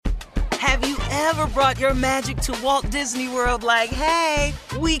Have you ever brought your magic to Walt Disney World like, hey,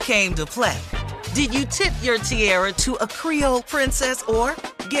 we came to play? Did you tip your tiara to a Creole princess or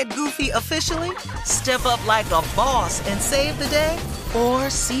get goofy officially? Step up like a boss and save the day? Or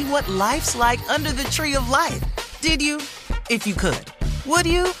see what life's like under the tree of life? Did you? If you could. Would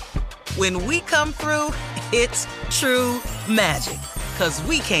you? When we come through, it's true magic. 'Cause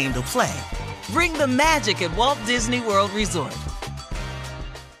we came to play. Bring the magic at Walt Disney World Resort.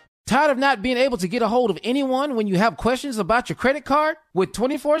 Tired of not being able to get a hold of anyone when you have questions about your credit card? With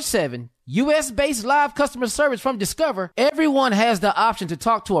 24/7 U.S.-based live customer service from Discover, everyone has the option to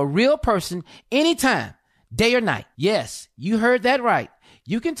talk to a real person anytime, day or night. Yes, you heard that right.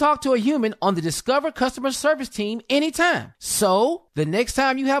 You can talk to a human on the Discover customer service team anytime. So, the next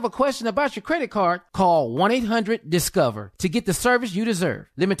time you have a question about your credit card, call 1-800-DISCOVER to get the service you deserve.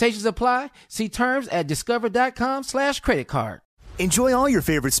 Limitations apply. See terms at discover.com/creditcard. Enjoy all your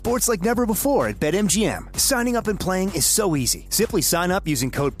favorite sports like never before at BetMGM. Signing up and playing is so easy. Simply sign up using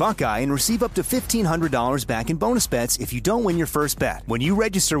code Buckeye and receive up to $1,500 back in bonus bets if you don't win your first bet. When you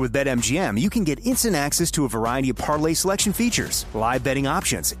register with BetMGM, you can get instant access to a variety of parlay selection features, live betting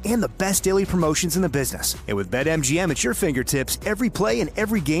options, and the best daily promotions in the business. And with BetMGM at your fingertips, every play and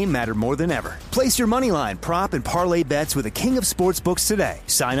every game matter more than ever. Place your moneyline, prop, and parlay bets with the king of sportsbooks today.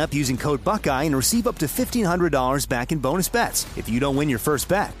 Sign up using code Buckeye and receive up to $1,500 back in bonus bets if you don't win your first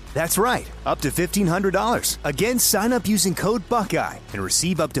bet. That's right, up to $1,500. Again, sign up using code Buckeye and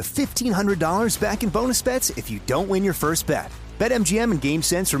receive up to $1,500 back in bonus bets if you don't win your first bet. BetMGM and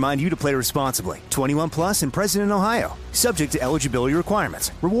GameSense remind you to play responsibly. 21 plus and present in Ohio. Subject to eligibility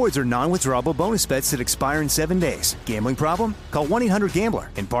requirements. Rewards are non-withdrawable bonus bets that expire in 7 days. Gambling problem? Call 1-800-GAMBLER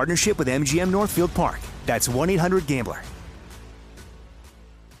in partnership with MGM Northfield Park. That's 1-800-GAMBLER.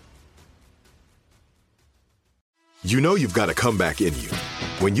 You know you've got a comeback in you.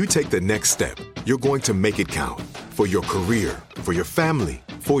 When you take the next step, you're going to make it count. For your career, for your family,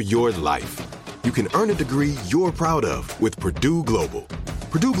 for your life. You can earn a degree you're proud of with Purdue Global.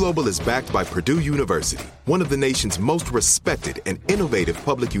 Purdue Global is backed by Purdue University, one of the nation's most respected and innovative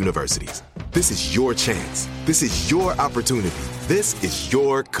public universities. This is your chance. This is your opportunity. This is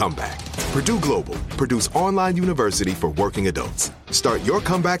your comeback. Purdue Global, Purdue's online university for working adults. Start your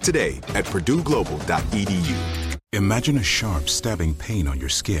comeback today at purdueglobal.edu. Imagine a sharp, stabbing pain on your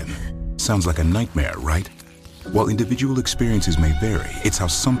skin. Sounds like a nightmare, right? While individual experiences may vary, it's how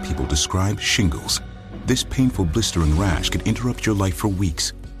some people describe shingles. This painful, blistering rash could interrupt your life for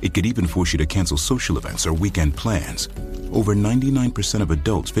weeks. It could even force you to cancel social events or weekend plans. Over 99% of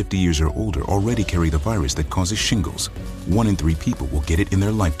adults 50 years or older already carry the virus that causes shingles. 1 in 3 people will get it in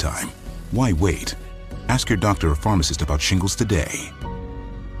their lifetime. Why wait? Ask your doctor or pharmacist about shingles today.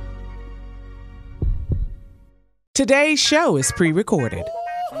 Today's show is pre-recorded.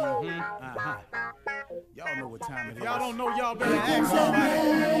 Y'all know what time it is. Y'all don't know, y'all better ask somebody.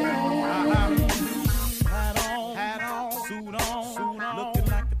 Hat on, suit on, looking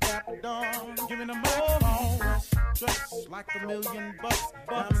like the Dapper Dawn, giving a microphone, dressed like $1 million,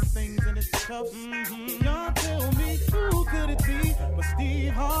 diamond things in its cuffs. Y'all tell me, who could it be but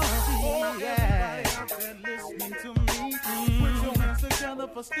Steve Harvey? Yeah, out there listening to me. Put your hands together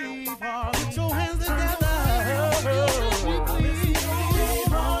for Steve Harvey. Put your hands together.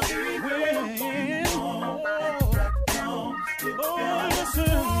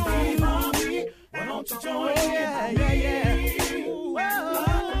 Why don't you join me?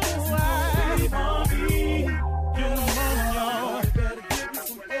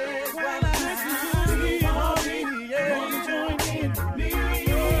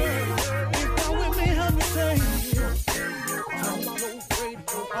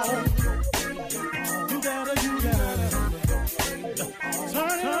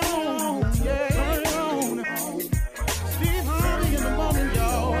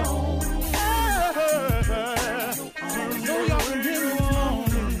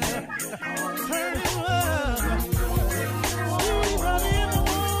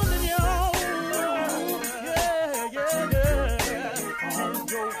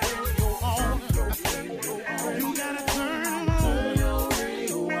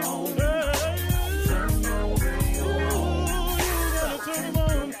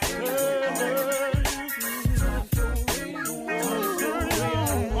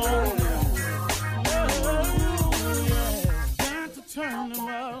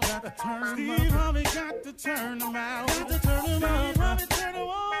 Steve Harvey got to turn them out. Got to turn them out. Harvey turn them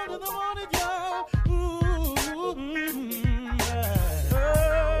on to the morning, y'all.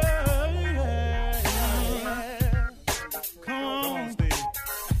 Come on, Steve.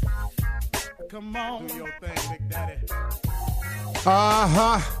 Come on. Do your thing, Big Daddy.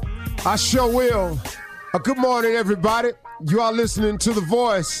 I sure will. Good morning, everybody. You are listening to The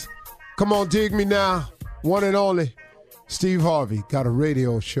Voice. Come on, dig me now. One and only Steve Harvey got a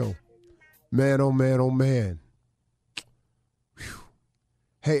radio show. Man, oh man, oh man. Whew.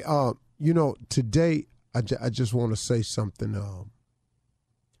 Hey, today I just want to say something that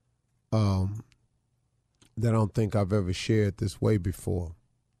I don't think I've ever shared this way before.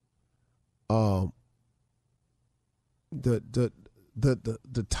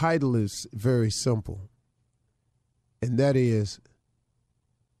 The title is very simple, and that is,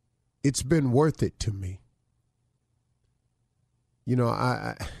 it's been worth it to me. You know,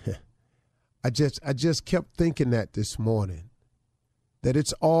 I just kept thinking that this morning, that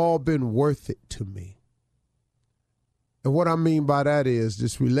it's all been worth it to me. And what I mean by that is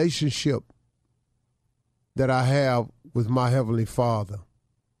this relationship that I have with my Heavenly Father,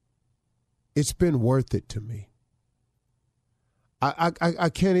 it's been worth it to me.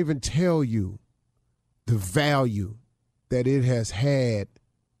 I can't even tell you the value that it has had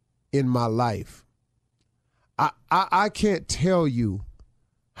in my life. I can't tell you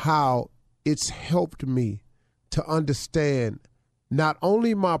how it's helped me to understand not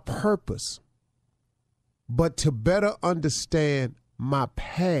only my purpose, but to better understand my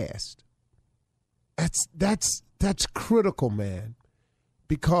past. That's critical, man,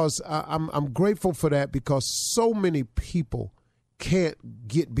 because I'm grateful for that, because so many people can't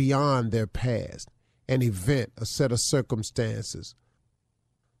get beyond their past, an event, a set of circumstances,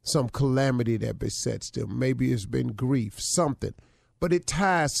 some calamity that besets them. Maybe it's been grief, something, but it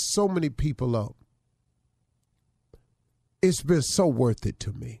ties so many people up. It's been so worth it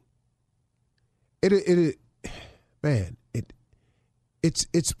to me. It's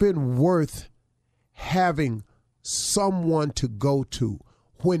been worth having someone to go to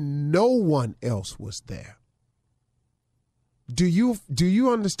when no one else was there. Do you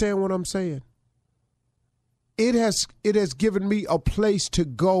understand what I'm saying? It has given me a place to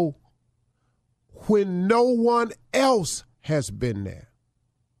go when no one else has been there.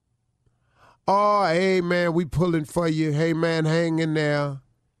 Oh, hey, man, we pulling for you. Hey, man, hang in there.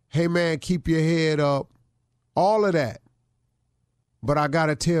 Hey, man, keep your head up. All of that. But I got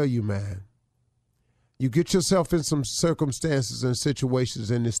to tell you, man, you get yourself in some circumstances and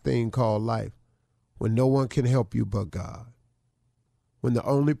situations in this thing called life when no one can help you but God. When the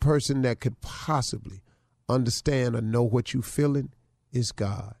only person that could possibly understand or know what you're feeling is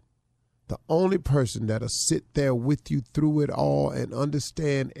God. The only person that'll sit there with you through it all and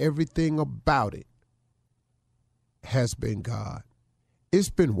understand everything about it has been God. It's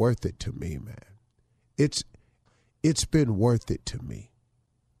been worth it to me, man. It's been worth it to me.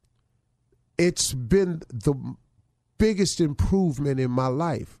 It's been the biggest improvement in my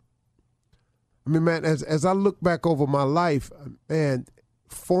life. I mean, man, as I look back over my life, man,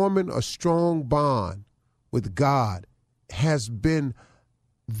 forming a strong bond with God has been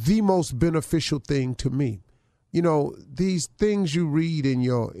the most beneficial thing to me. You know, these things you read in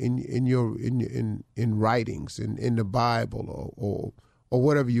writings in the Bible or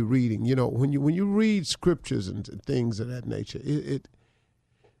whatever you're reading. You know, when you read scriptures and things of that nature,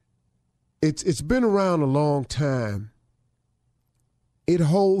 it's been around a long time. It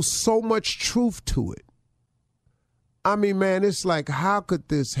holds so much truth to it. I mean, man, it's like, how could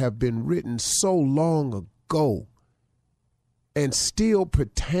this have been written so long ago and still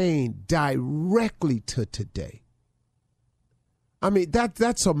pertain directly to today? I mean,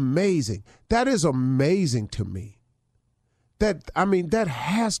 that's amazing. That is amazing to me. That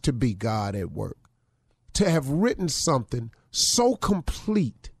has to be God at work, to have written something so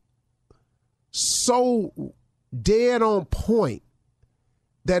complete, so dead on point,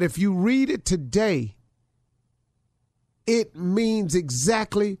 that if you read it today, it means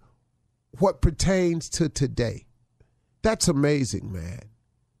exactly what pertains to today. That's amazing, man.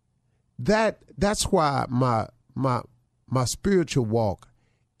 That's why my spiritual walk,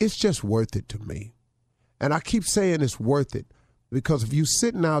 it's just worth it to me. And I keep saying it's worth it because if you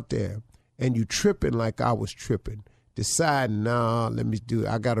sitting out there and you tripping like I was tripping, deciding,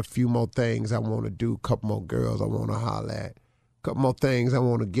 I got a few more things I want to do, a couple more girls I want to holler at, a couple more things I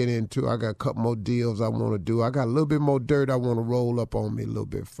want to get into, I got a couple more deals I want to do, I got a little bit more dirt I want to roll up on me a little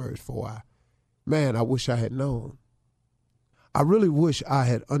bit first before I wish I had known. I really wish I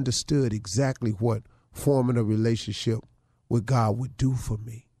had understood exactly what forming a relationship with God would do for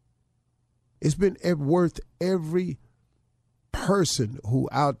me. It's been worth every person who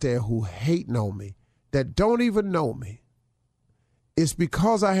out there who hating on me, that don't even know me. It's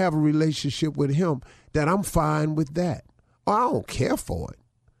because I have a relationship with him that I'm fine with that. I don't care for it,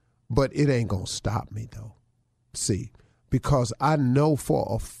 but it ain't going to stop me though. See, because I know for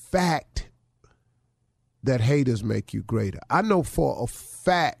a fact that haters make you greater. I know for a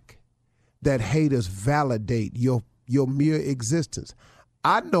fact that haters validate your mere existence.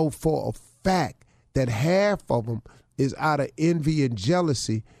 I know for a fact that half of them is out of envy and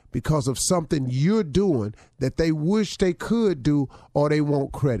jealousy because of something you're doing that they wish they could do or they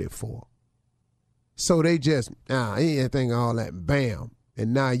want credit for. So they just, anything, all that, bam.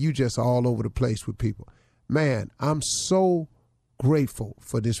 And now you just all over the place with people. Man, I'm so grateful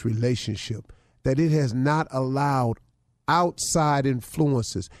for this relationship that it has not allowed outside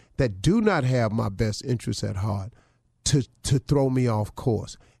influences that do not have my best interests at heart to throw me off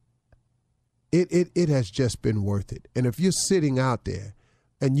course. It has just been worth it. And if you're sitting out there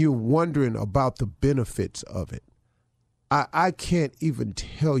and you're wondering about the benefits of it, I can't even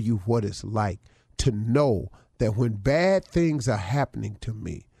tell you what it's like to know that when bad things are happening to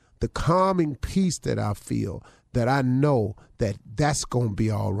me, the calming peace that I feel, that I know that that's going to be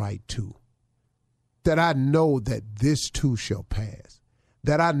all right too. That I know that this too shall pass.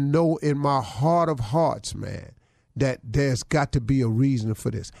 That I know in my heart of hearts, man, that there's got to be a reason for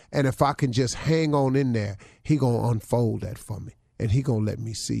this. And if I can just hang on in there, he going to unfold that for me. And he going to let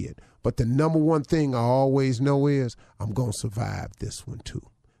me see it. But the number one thing I always know is I'm going to survive this one too.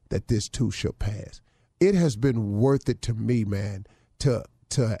 That this too shall pass. It has been worth it to me, man, to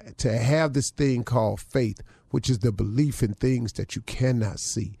have this thing called faith, which is the belief in things that you cannot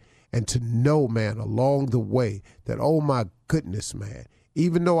see. And to know, man, along the way that, oh my goodness, man,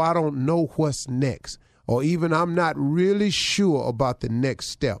 even though I don't know what's next, or even I'm not really sure about the next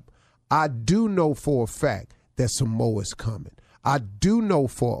step, I do know for a fact that some more is coming. I do know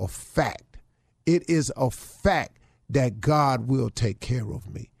for a fact, it is a fact that God will take care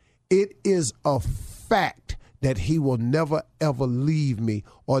of me. It is a fact that he will never, ever leave me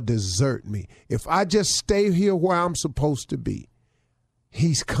or desert me. If I just stay here where I'm supposed to be,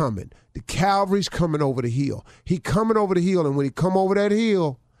 he's coming. The Calvary's coming over the hill. He coming over the hill, and when he come over that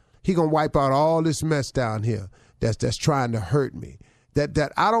hill, he gonna wipe out all this mess down here that's trying to hurt me.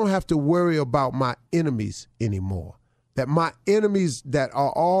 That I don't have to worry about my enemies anymore. That my enemies that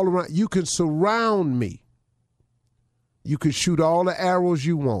are all around, you can surround me. You can shoot all the arrows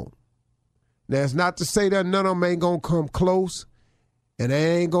you want. That's not to say that none of them ain't gonna come close, and I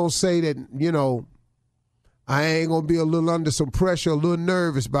ain't gonna say that, I ain't going to be a little under some pressure, a little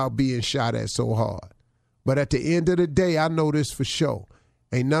nervous about being shot at so hard. But at the end of the day, I know this for sure.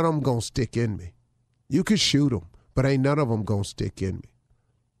 Ain't none of them going to stick in me. You can shoot them, but ain't none of them going to stick in me.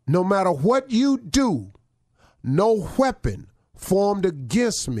 No matter what you do, no weapon formed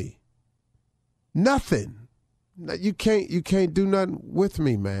against me. Nothing. You can't do nothing with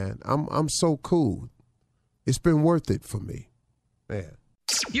me, man. I'm so cool. It's been worth it for me, man.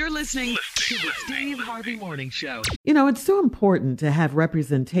 You're listening to the Steve Harvey Morning Show. It's so important to have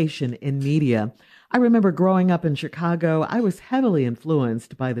representation in media. I remember growing up in Chicago, I was heavily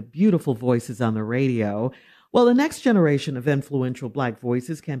influenced by the beautiful voices on the radio. Well, the next generation of influential Black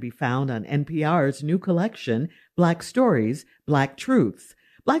voices can be found on NPR's new collection, Black Stories, Black Truths.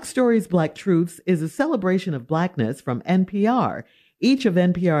 Black Stories, Black Truths is a celebration of Blackness from NPR. Each of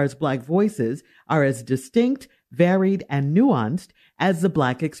NPR's Black voices are as distinct, varied, and nuanced as the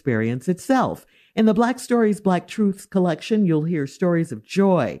Black experience itself. In the Black Stories, Black Truths collection, you'll hear stories of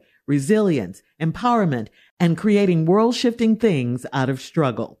joy, resilience, empowerment, and creating world-shifting things out of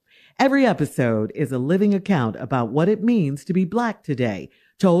struggle. Every episode is a living account about what it means to be Black today,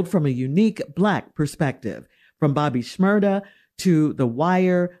 told from a unique Black perspective. From Bobby Shmurda to The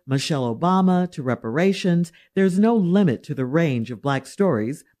Wire, Michelle Obama to reparations, there's no limit to the range of Black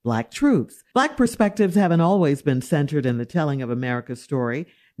stories, Black truths. Black perspectives haven't always been centered in the telling of America's story.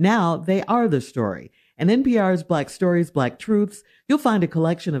 Now they are the story. In NPR's Black Stories, Black Truths, you'll find a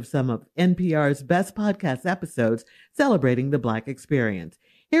collection of some of NPR's best podcast episodes celebrating the Black experience.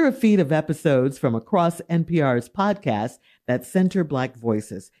 Hear a feed of episodes from across NPR's podcasts that center Black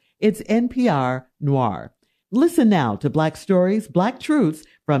voices. It's NPR Noir. Listen now to Black Stories, Black Truths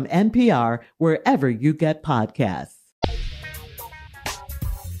from NPR, wherever you get podcasts.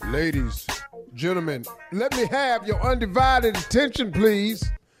 Ladies, gentlemen, let me have your undivided attention,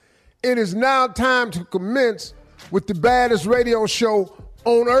 please. It is now time to commence with the baddest radio show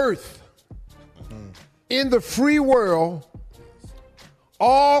on earth. In the free world,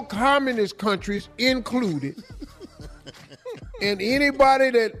 all communist countries included, and anybody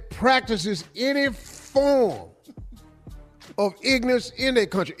that practices any form of ignorance in their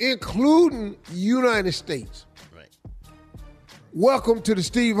country, including United States. Right. Welcome to the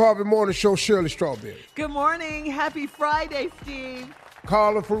Steve Harvey Morning Show, Shirley Strawberry. Good morning. Happy Friday, Steve.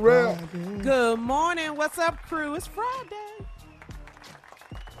 Carla Farrell. Good morning. What's up, crew? It's Friday.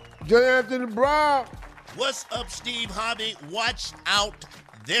 J. Anthony Brown. What's up, Steve Harvey? Watch out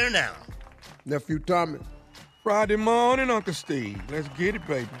there now. Nephew Tommy. Friday morning, Uncle Steve. Let's get it,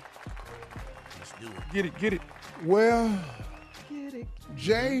 baby. Let's do it. Get it. Well, Get it.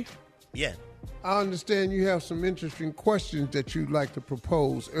 Jay, Yeah. I understand you have some interesting questions that you'd like to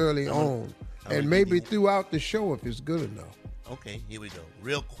propose early on, and maybe throughout the show if it's good enough. Okay, here we go.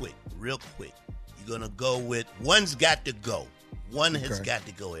 Real quick. You're going to go with one's got to go. One has got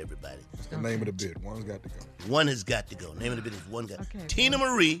to go, everybody. That's the name of the bit. One's got to go. One has got to go. Name of the bit is one got. Okay, Tina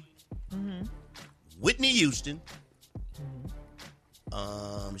Marie, Whitney Houston,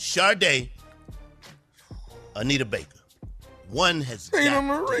 Sade, Anita Baker. One has Tina got.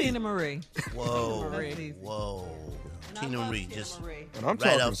 Marie. Tina Marie. Whoa. Marie. Whoa. Tina Marie just. And I'm right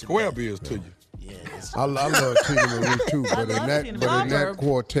talking off the square bat. bills to you. Yeah. I love Tina Marie too, but in love that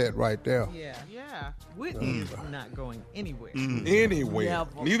quartet right there. Yeah. Whitney is not going anywhere. Anywhere.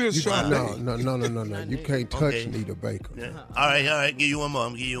 Never. Neither is Sade. No. You can't touch Anita Baker. Yeah. All right. Give you one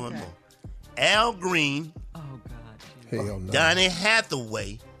more. Al Green, Oh, God. Hell no. Donnie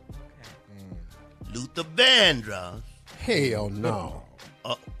Hathaway, Luther Vandross. Hell no.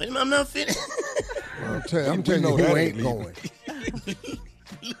 I'm not finished. I'm telling you who ain't going.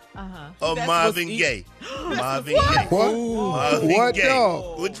 Marvin Gaye. Marvin Gaye. What? Marvin What Gaye.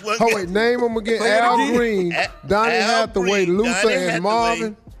 dog? Which one? Oh wait, name them again. Al Green, Donnie Hathaway, Luther, and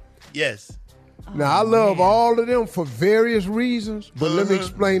Marvin. Yes. Now I love all of them for various reasons, but let me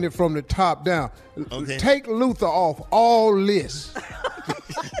explain it from the top down. Okay. Take Luther off all lists.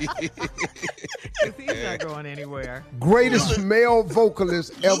 He's not going anywhere. Greatest male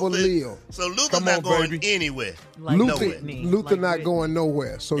vocalist ever lived. So Luther's Come not on, going baby. anywhere. Like Luther Whitney. not Whitney. going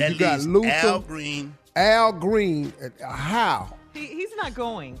nowhere. So That you got leaves Luther, Al Green. Al Green, how? He's not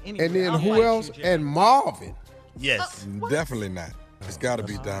going anywhere. And then I'll who fight else? you, Jay. And Marvin. Yes. Definitely not. It's got to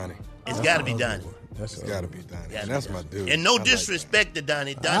be Donnie. It's got to be Donnie. It's got to be Donnie. Yeah, And that's my dude. And no I like disrespect to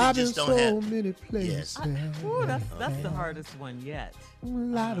Donnie. Donnie I've been just don't so have. many places. Yes. Ooh, that's the hardest one yet.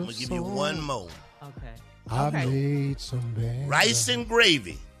 I'm going to give you one more. Okay. I've Okay. made some bad. Rice and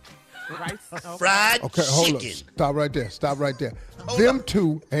gravy. Rice. Okay. Fried Okay, hold chicken. up. Stop right there. Them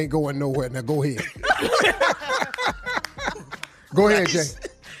two ain't going nowhere. Now go ahead. Go ahead, Jay.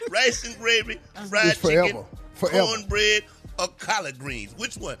 Rice and gravy, fried It's forever. chicken, Forever. cornbread, or collard greens.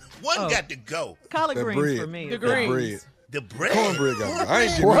 Which one? One got to go. Collard That greens bread. for me. That bread. The bread. Cornbread got to go. I ain't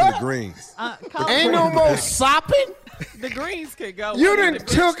getting What? rid of greens. Ain't no more sopping. The greens can go. You done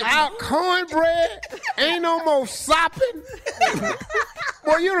took out cornbread. Ain't no more sopping.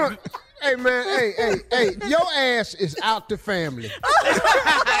 Boy, you don't. Hey, man, hey, your ass is out the family.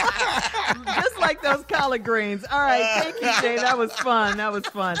 Just like those collard greens. All right, thank you, Jay. That was fun.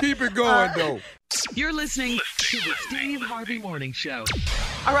 Keep it going, though. You're listening to the Steve Harvey Morning Show.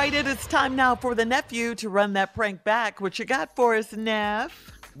 All right, it is time now for the nephew to run that prank back. What you got for us,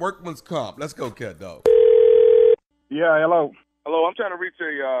 Neff? Workman's comp. Let's go, cat dog. Yeah, hello. Hello, I'm trying to reach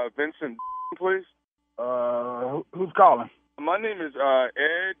a Vincent, please. Who's calling? My name is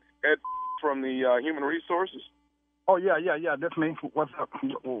Ed from the Human Resources. Oh, yeah, that's me. What's up?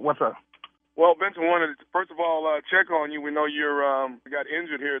 Well, Vincent, wanted to, first of all, check on you. We know you're got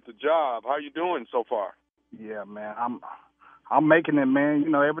injured here at the job. How you doing so far? Yeah, man, I'm making it, man. You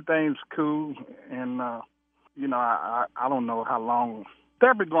know, everything's cool, and you know, I don't know how long.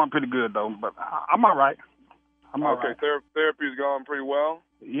 Therapy's going pretty good though, but I'm all right. I'm all right. Therapy's going pretty well.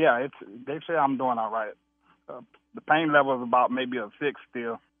 Yeah, they say I'm doing all right. The pain level is about maybe a 6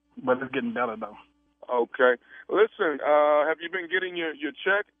 still, but it's getting better though. Okay. Listen, have you been getting your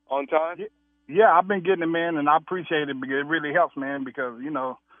check on time? Yeah, I've been getting it, man, and I appreciate it because it really helps, man, because, you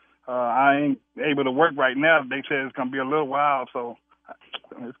know, I ain't able to work right now. They said it's going to be a little while, so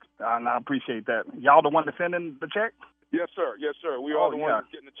and I appreciate that. Y'all the one to send in the check? Yes, sir. We are the ones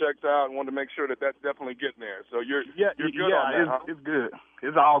getting the checks out and want to make sure that that's definitely getting there. So you're good on that, huh? It's good.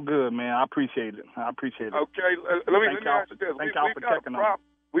 It's all good, man. I appreciate it. Okay, let me ask you this. Thank y'all for checking on me.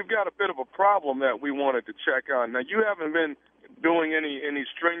 We've got a bit of a problem that we wanted to check on. Now, you haven't been doing any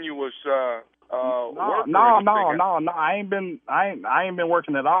strenuous work. No. I ain't been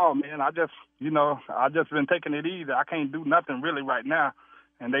working at all, man. I just been taking it easy. I can't do nothing really right now,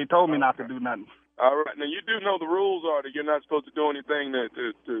 and they told me not to do nothing. All right. Now, you do know the rules are that you're not supposed to do anything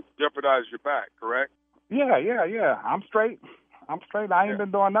to jeopardize your back, correct? Yeah. I'm straight. I ain't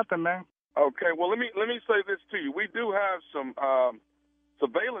been doing nothing, man. Okay. Well, let me say this to you. We do have some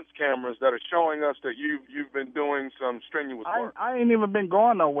surveillance cameras that are showing us that you've been doing some strenuous work. I ain't even been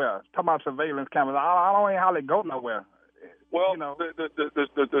going nowhere. Talking about surveillance cameras, I don't even hardly go nowhere. Well, you know.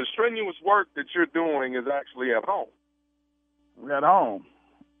 the strenuous work that you're doing is actually at home. At home.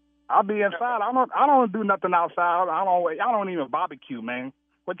 I'll be inside. I don't do nothing outside. I don't even barbecue, man.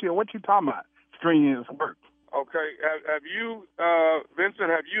 What you talking about? Strenuous work. Okay. Have you, Vincent?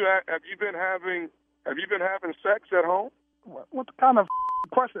 Have you been having sex at home? What kind of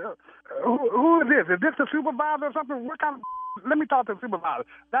question? Who is this? Is this the supervisor or something? What kind of? Let me talk to the supervisor.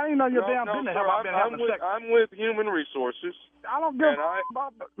 That ain't none of your damn business. Sir, Have I been having sex? I'm with Human Resources. I don't give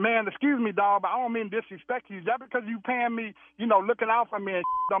man, excuse me, dog, but I don't mean disrespect you. Just because you paying me, looking out for me and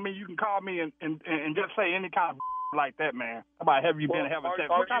don't mean you can call me and just say any kind of like that, man. About have you been having sex?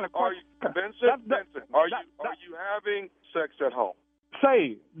 What kind of question? Vincent, are you having sex at home?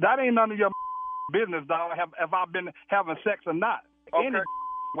 Say, that ain't none of your business, dog. Have I been having sex or not? Okay.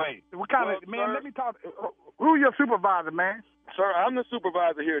 Anyway, what kind of, man, sir, let me talk. Who's your supervisor, man? Sir, I'm the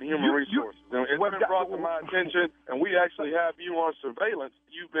supervisor here at Human Resources. And it's been brought to my attention, and we actually have you on surveillance.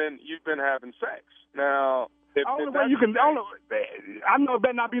 You've been having sex. Now, I know there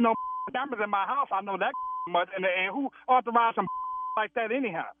better not be no cameras in my house. I know that much. And who authorized some like that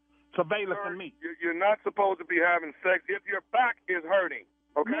anyhow? Surveillance sir, on me. You're not supposed to be having sex if your back is hurting.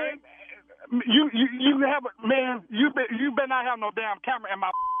 Okay. Man, you have man. You better not have no damn camera in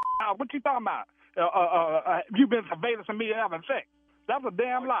my house. What you talking about? You been surveilling me having sex? That's a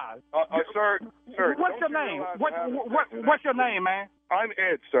damn lie. Sir. What's your name? What's your name, man? I'm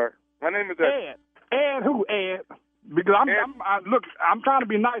Ed, sir. My name is Ed. Ed who? Ed? Because I'm trying to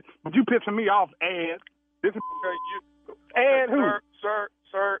be nice, but you pissing me off, Ed. This is Ed who?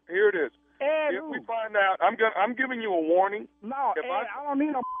 Sir, here it is. Ed if who? we find out, I'm giving you a warning. No, Ed, I don't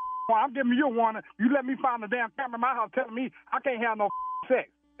need no. I'm giving you a warning. You let me find the damn camera in my house telling me I can't have no sex.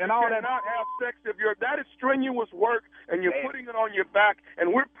 And all that. Not have sex if that is strenuous work, and you're putting it on your back,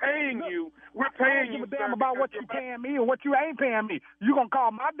 and we're paying you. We're paying you. I don't give a damn about what you paying me or what you ain't paying me. You gonna call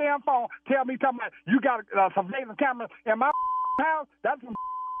my damn phone, tell me talking about you got a surveillance camera in my house? That's some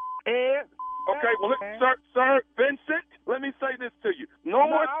Ed. Okay, well, sir, Vincent, let me say this to you. No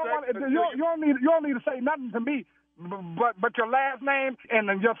more sex. You don't need to say nothing to me, but your last name and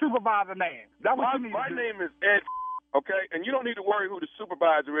your supervisor name. That's what you need to do. My name is Ed. Okay, and you don't need to worry who the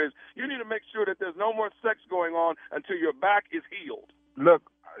supervisor is. You need to make sure that there's no more sex going on until your back is healed. Look,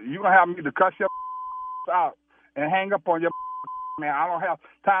 you gonna have me to cuss your out and hang up on your man. I don't have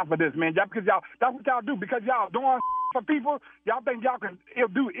time for this, man. Just because that's what y'all do. Because y'all doing for people, y'all think y'all can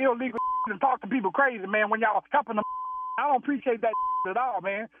do illegal and talk to people crazy, man. When y'all helping them, I don't appreciate that at all,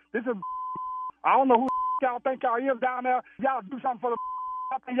 man. This is, I don't know who y'all think y'all is down there. Y'all do something for the.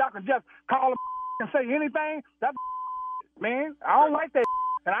 I think y'all can just call them and say anything. That. Man, I don't like that,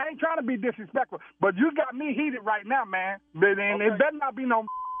 and I ain't trying to be disrespectful, but you got me heated right now, man. And it better not be no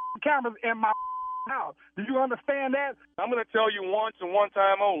cameras in my house. Do you understand that? I'm going to tell you once and one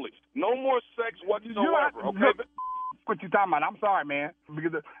time only. No more sex whatsoever, okay? What you talking about? I'm sorry, man.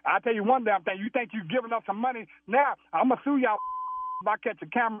 Because I tell you one damn thing. You think you giving us some money? Now, I'm going to sue y'all if I catch a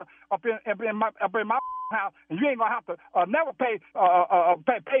camera up in my house, and you ain't going to have to never pay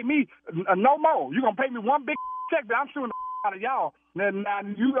me no more. You going to pay me one big check, but I'm suing the out of y'all. Now,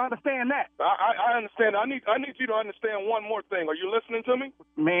 you understand that? I understand. I need you to understand one more thing. Are you listening to me?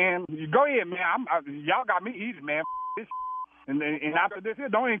 Man, you go ahead, man. Y'all got me easy, man. This and after this,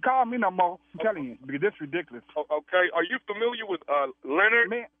 don't even call me no more. I'm telling you, because this is ridiculous. Okay. Are you familiar with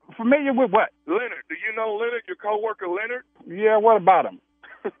Leonard? Man, familiar with what? Leonard. Do you know Leonard, your coworker Leonard? Yeah, what about him?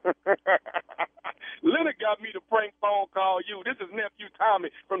 Leonard got me to prank phone call you. This is nephew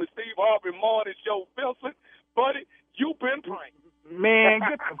Tommy from the Steve Harvey Morning Show. Wilson, buddy, you been pranked. Man,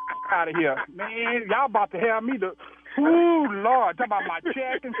 get the out of here. Man, y'all about to have me to... Ooh, Lord, talk about my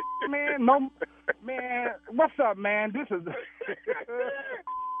check and man. No, man, what's up, man? This is...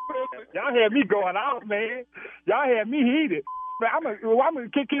 Y'all had me going out, man. Y'all had me heated. Man, I'm gonna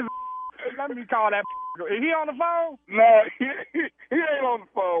kick his... Let me call that... Is he on the phone? No, he ain't on the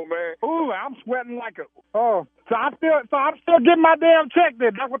phone, man. Ooh, I'm sweating like a... Oh, so I'm still getting my damn check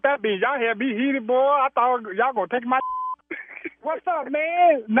then. That's what that means. Y'all had me heated, boy. I thought y'all gonna take my... What's up,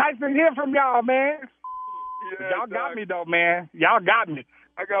 man? Nice to hear from y'all, man. Yeah, y'all got me, though, man. Y'all got me.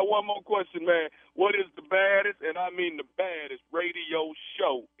 I got one more question, man. What is the baddest, and I mean the baddest, radio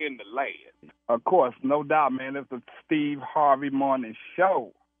show in the land? Of course, no doubt, man. It's the Steve Harvey Morning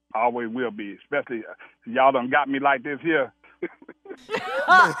Show. Always will be, especially y'all done got me like this here.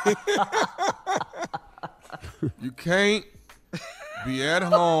 You can't be at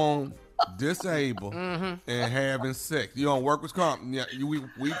home disabled and having sex. You on workers' comp. Yeah,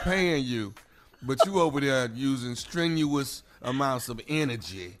 we paying you, but you over there using strenuous amounts of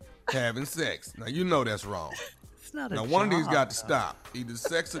energy having sex. Now you know that's wrong. It's not a Now, job. one of these got to stop. Either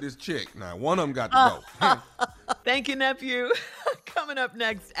sex or this chick. Now, one of them got to go. Thank you, nephew. Coming up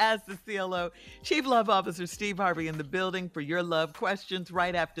next, Ask the CLO. Chief Love Officer Steve Harvey in the building for your love questions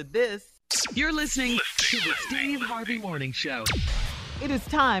right after this. You're listening to the Steve Harvey Morning Show. It is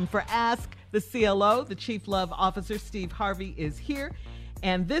time for Ask the CLO. The Chief Love Officer Steve Harvey is here.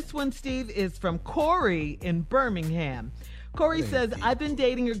 And this one, Steve, is from Corey in Birmingham. Corey says, I've been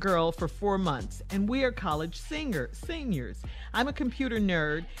dating a girl for 4 months, and we are college seniors. I'm a computer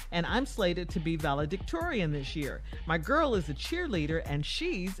nerd, and I'm slated to be valedictorian this year. My girl is a cheerleader, and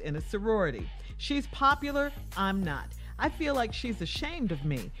she's in a sorority. She's popular, I'm not. I feel like she's ashamed of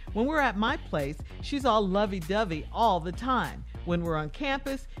me. When we're at my place, she's all lovey-dovey all the time. When we're on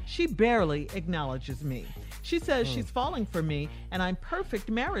campus, she barely acknowledges me. She says she's falling for me and I'm perfect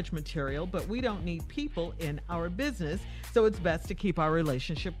marriage material, but we don't need people in our business, so it's best to keep our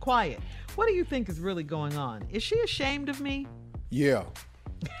relationship quiet. What do you think is really going on? Is she ashamed of me? Yeah.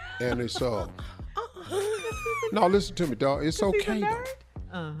 And it's no, listen to me, dog. It's okay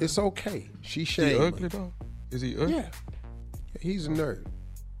though. It's okay. She's Is he shamed. ugly, though? Is he ugly? Yeah. He's a nerd.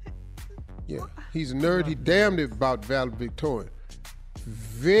 Yeah. He's a nerd. He damned it about valedictorian.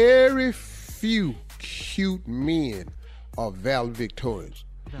 Very few cute men are valedictorians.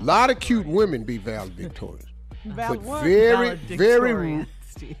 A lot of cute women be valedictorians. But very, very.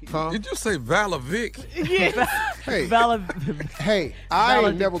 Huh? Did you say Valavic? Yeah. Hey, I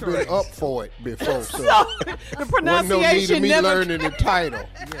ain't never been up for it before, so the pronunciation no need of me never... learning the title.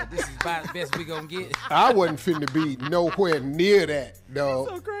 Yeah, this is about the best we gonna get. I wasn't finna be nowhere near that, dog.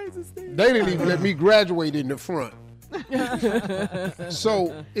 So crazy, Steve. They didn't even let me graduate in the front.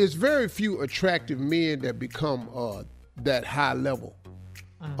 So it's very few attractive men that become that high level,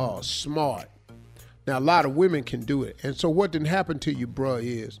 smart. Now, a lot of women can do it. And so what didn't happen to you, bruh,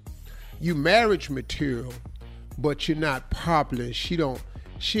 is you marriage material, but you're not popular. She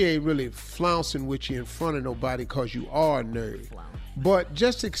ain't really flouncing with you in front of nobody because you are a nerd. But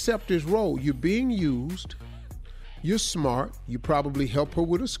just accept this role. You're being used. You're smart. You probably help her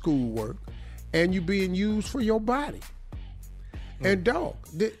with her schoolwork. And you're being used for your body. And dog,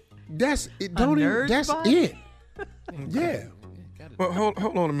 that's it. That's it. Yeah. Well,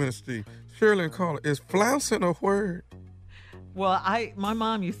 hold on a minute, Steve. Shirley and Carla, is flouncing a word? Well, my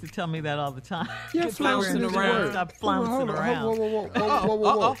mom used to tell me that all the time. Yeah, flouncing is a word. Stop flouncing around.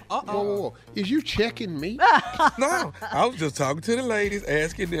 Whoa. Is you checking me? No, I was just talking to the ladies,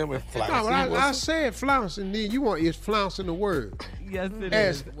 asking them if flouncing was... I said flouncing, then you want is flouncing a word. Yes, it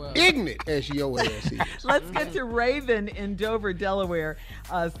as is. Ignorant as your ass is. Let's get to Raven in Dover, Delaware,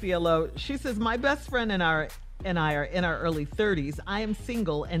 CLO. She says, my best friend and I are in our early 30s. I am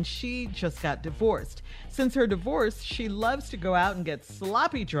single, and she just got divorced. Since her divorce, she loves to go out and get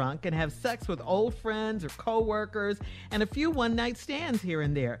sloppy drunk and have sex with old friends or coworkers and a few one-night stands here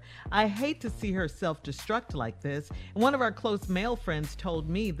and there. I hate to see her self-destruct like this. And one of our close male friends told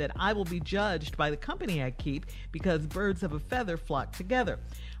me that I will be judged by the company I keep because birds of a feather flock together.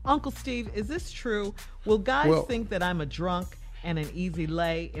 Uncle Steve, is this true? Will guys think that I'm a drunk and an easy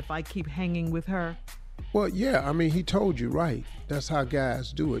lay if I keep hanging with her? Well, yeah, I mean, he told you right. That's how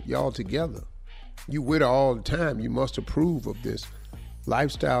guys do it. Y'all together. You with her all the time. You must approve of this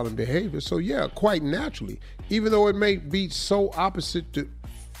lifestyle and behavior. So, yeah, quite naturally, even though it may be so opposite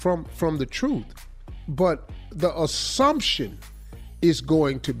from the truth. But the assumption is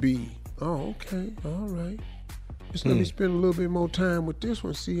going to be, oh, okay, all right. Just let me spend a little bit more time with this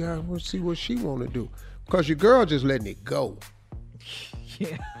one, see what she want to do. Because your girl just letting it go.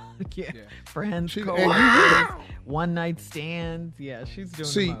 Yeah. Friends, one night stands. Yeah, she's doing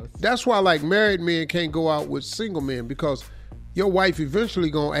the most. That's why like married men can't go out with single men, because your wife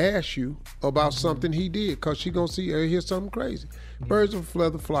eventually gonna ask you about something he did, because she gonna hear something crazy. Birds of a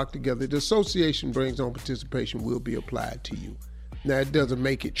feather flock together. The association brings on participation will be applied to you. Now it doesn't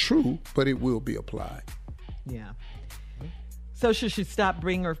make it true, but it will be applied. Yeah. So should she stop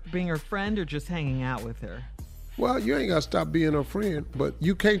being her friend or just hanging out with her? Well, you ain't got to stop being her friend, but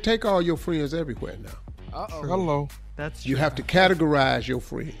you can't take all your friends everywhere now. Uh-oh. Hello. That's true. You have to categorize your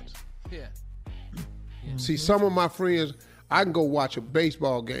friends. Yeah. See, some of my friends, I can go watch a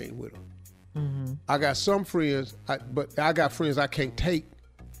baseball game with them. Mm-hmm. I got some friends, but I got friends I can't take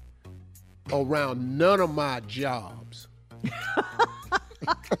around none of my jobs.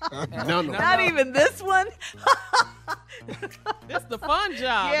 None of them. Not even this one? That's the fun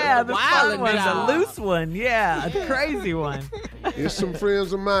job. Yeah, the fun one, the loose one. Yeah, the crazy one. There's some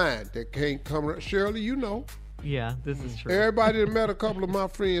friends of mine that can't come around. Shirley, you know. Yeah, this is true. Everybody that met a couple of my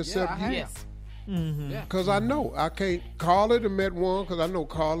friends except you. Mm-hmm. Because I know. I can't. Carla that met one because I know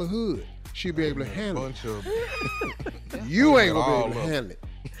Carla Hood. she'll be able to handle it. Bunch of You ain't gonna be all able to of handle it.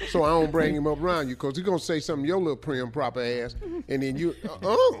 So I don't bring him up around you because he's gonna say something to your little prim proper ass, and then you,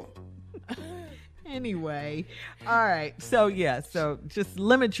 Anyway, all right. So just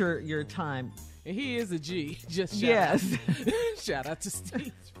limit your time. And he is a G. Just Yes. Shout out to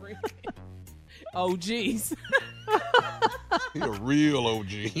Steve Spring. OGs. He a real OG.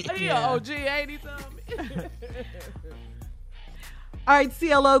 He a OG, ain't he, Tommy? All right,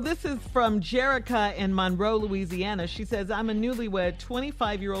 CLO, this is from Jerica in Monroe, Louisiana. She says, I'm a newlywed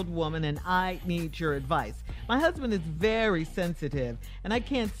 25-year-old woman, and I need your advice. My husband is very sensitive, and I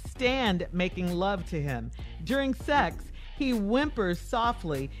can't stand making love to him. During sex, he whimpers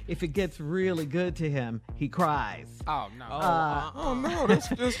softly. If it gets really good to him, he cries. Oh, no. Oh, no, that's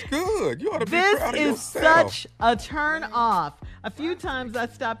good. You ought to be This proud of is yourself. such a turn off. A few times I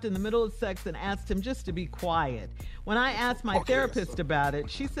stopped in the middle of sex and asked him just to be quiet. When I asked my therapist about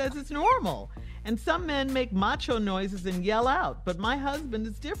it, she says it's normal. And some men make macho noises and yell out, but my husband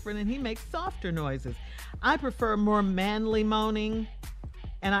is different and he makes softer noises. I prefer more manly moaning,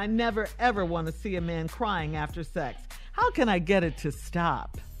 and I never ever want to see a man crying after sex. How can I get it to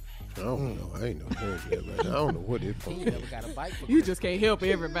stop? I don't know. I ain't no parent yet, right? I don't know what it's for. You never got a bite for You just can't help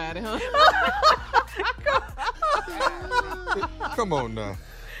everybody, huh? Come on now.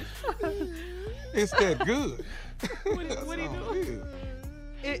 It's that good. What he do?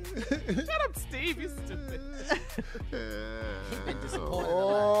 Shut up, Steve. You stupid.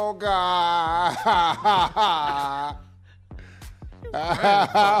 Oh, God.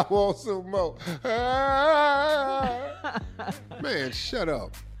 I want some more. Man, shut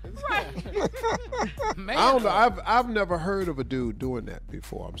up. Man, I don't know. I've never heard of a dude doing that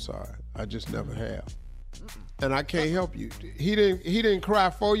before. I'm sorry. I just never have. And I can't help you. He didn't cry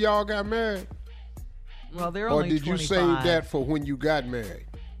before y'all got married? Well, they're or only did 25. you save that for when you got married?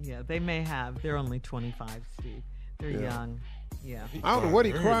 Yeah, they may have. They're only 25, Steve. They're young. Yeah. I don't know what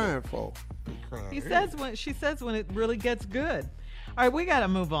he crying for. She says when it really gets good. All right, we got to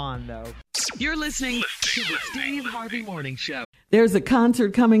move on, though. You're listening to the Steve Harvey Morning Show. There's a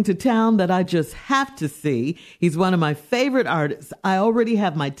concert coming to town that I just have to see. He's one of my favorite artists. I already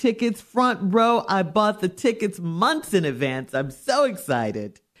have my tickets, front row. I bought the tickets months in advance. I'm so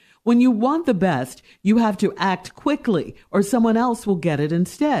excited. When you want the best, you have to act quickly or someone else will get it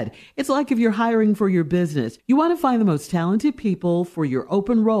instead. It's like if you're hiring for your business. You want to find the most talented people for your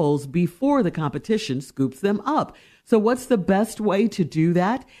open roles before the competition scoops them up. So what's the best way to do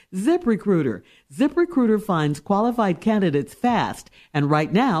that? ZipRecruiter. ZipRecruiter finds qualified candidates fast. And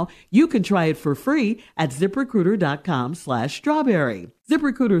right now, you can try it for free at ZipRecruiter.com/strawberry.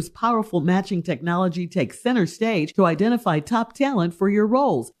 ZipRecruiter's powerful matching technology takes center stage to identify top talent for your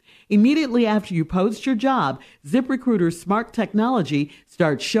roles. Immediately after you post your job, ZipRecruiter's smart technology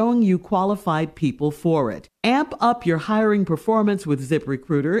starts showing you qualified people for it. Amp up your hiring performance with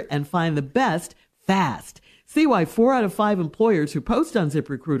ZipRecruiter and find the best fast. See why 4 out of 5 employers who post on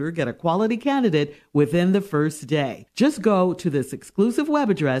ZipRecruiter get a quality candidate within the first day. Just go to this exclusive web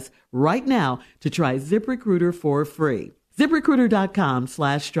address right now to try ZipRecruiter for free.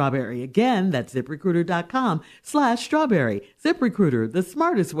 ZipRecruiter.com/strawberry. Again, that's ZipRecruiter.com/strawberry. ZipRecruiter, the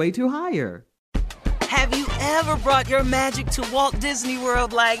smartest way to hire. Have you ever brought your magic to Walt Disney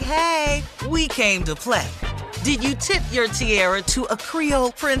World like, hey, we came to play? Did you tip your tiara to a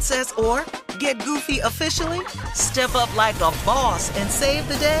Creole princess or get goofy officially? Step up like a boss and save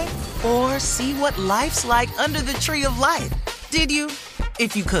the day? Or see what life's like under the tree of life? Did you?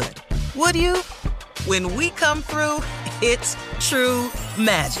 If you could. Would you? When we come through, it's true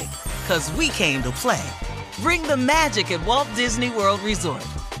magic. 'Cause we came to play. Bring the magic at Walt Disney World Resort.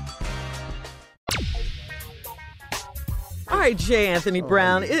 All right, J. Anthony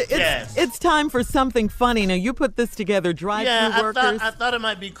Brown, it's time for something funny. Now, you put this together, drive-through workers. I thought it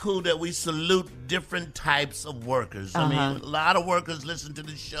might be cool that we salute different types of workers. I mean, a lot of workers listen to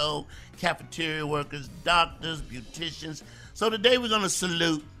the show, cafeteria workers, doctors, beauticians. So today we're going to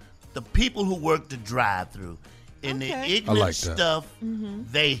salute the people who work the drive-through and the ignorant stuff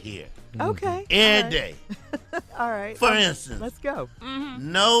they hear. Okay. Every day. All right. For instance. Let's go.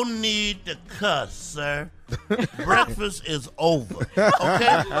 No need to cuss, sir. Breakfast is over.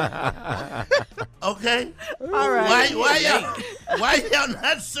 Okay? Okay? All right. Why y'all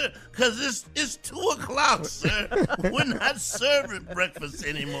not serving? Because it's 2 o'clock, sir. We're not serving breakfast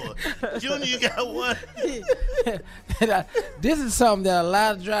anymore. Junior, you got one? This is something that a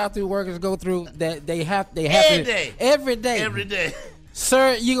lot of drive-through workers go through that they have Every to day. every day. Every day.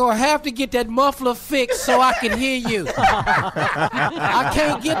 Sir, you're going to have to get that muffler fixed so I can hear you. I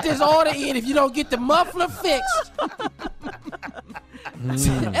can't get this order in if you don't get the muffler fixed.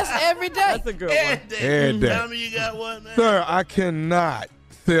 That's every day. That's a good one. Every day. Tell me you got one, man. Sir, I cannot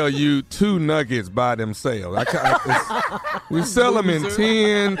sell you 2 nuggets by themselves. We sell them in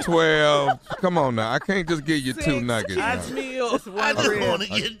 10, 12. Come on now. I can't just give you 2 nuggets. I just want to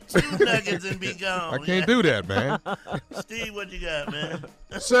get 2 nuggets and be gone. I can't do that, man. Steve, what you got, man?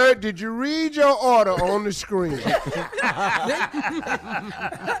 Sir, did you read your order on the screen?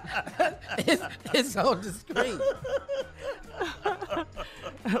 It's on the screen.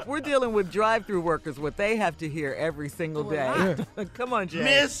 We're dealing with drive-through workers, what they have to hear every single day. Come on, Jay.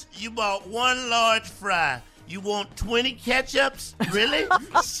 Miss, you bought 1 large fry. You want 20 ketchups? Really?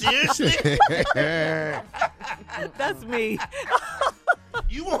 Seriously? That's me.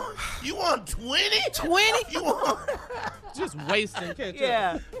 You want 20? 20? You want just wasting ketchup.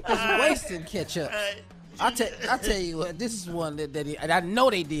 Yeah. Just wasting ketchup. I tell you what, this is one that I know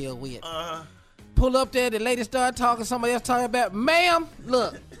they deal with. Pull up there, the lady start talking, somebody else talking about, ma'am,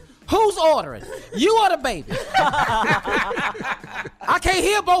 look, who's ordering? You or the baby? I can't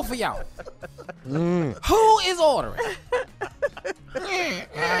hear both of y'all. Who is ordering? I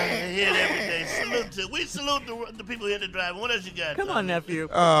hear it every day. We salute the people here to drive. What else you got? Come on, nephew.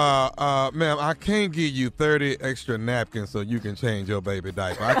 Ma'am, I can't give you 30 extra napkins so you can change your baby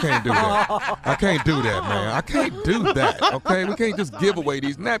diaper. I can't do that. I can't do that, man. I can't do that, okay? We can't just give away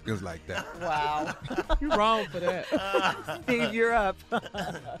these napkins like that. Wow. You're wrong for that. Steve, you're up.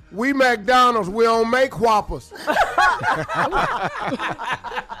 We McDonald's, we don't make Whoppers.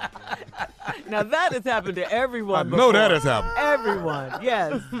 Now that has happened to everyone I know before. that has happened. Everyone,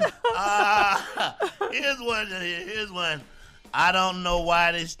 yes. Here's one. I don't know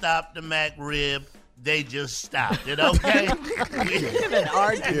why they stopped the McRib. They just stopped it, okay? An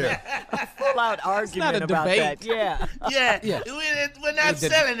argument. A full-out argument about that. Yeah. Yeah. We're not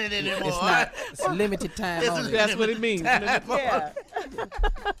selling it anymore. It's limited time only. That's what it means. Yeah.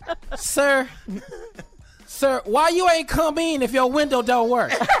 Sir, why you ain't come in if your window don't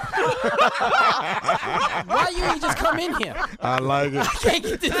work? Why you ain't just come in here? I like it. I can't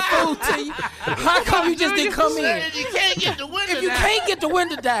get this food to you. How come you just didn't come in? You can't get the window If you can't get the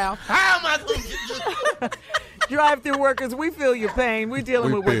window down, how am I going to get Drive-through workers, we feel your pain. We're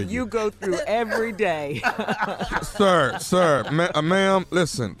dealing with what you go through every day. Sir, ma'am,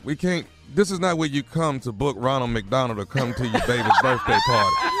 listen, we can't. This is not where you come to book Ronald McDonald to come to your baby's birthday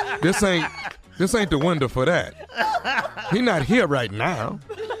party. This ain't the window for that. He not here right now.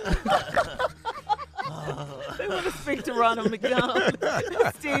 They want to speak to Ronald McDonald.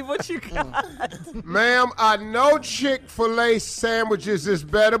 Steve, what you got? Ma'am, I know Chick-fil-A sandwiches is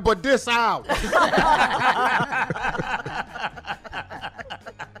better, but this out.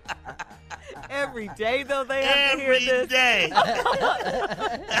 Every day, though, they have to hear this. Every day.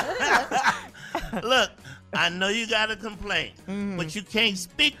 Look, I know you got a complaint, but you can't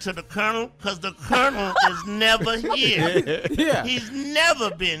speak to the Colonel because the Colonel is never here. Yeah. He's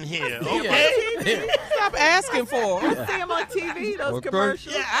never been here, okay? Stop asking for him. You see him on TV, those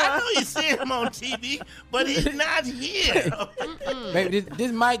commercials. Yeah, I know you see him on TV, but he's not here. Maybe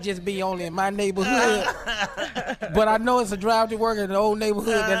this might just be only in my neighborhood, but I know it's a drive-to work in the old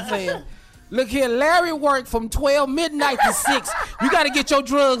neighborhood that's saying, look here, Larry worked from 12 midnight to 6. You got to get your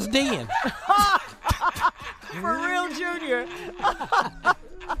drugs then. For real, Junior.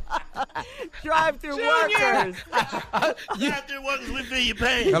 Drive-through workers. Drive-through workers, we feel your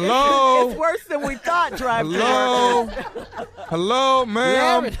pain. Hello? It's worse than we thought, drive-through Hello? workers. Hello,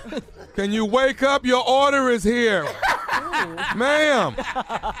 ma'am? Larry. Can you wake up? Your order is here. Ma'am.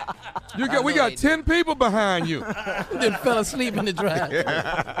 We got 10 people behind you. Then fell asleep in the drive.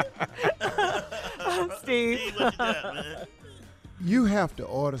 Steve. What you got, man? You have to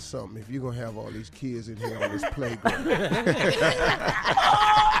order something if you're going to have all these kids in here on this playground.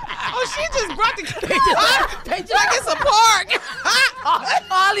 Oh, she just brought the kids like it's a park.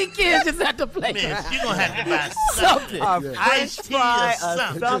 All these kids just at the play. Miss, you're going to have to buy something. Iced tea or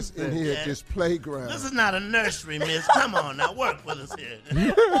something. Just in here at this playground. This is not a nursery, miss. Come on now, work with us here.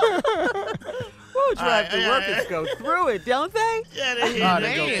 Woo, drive-through workers go through it, don't they? Yeah, they hear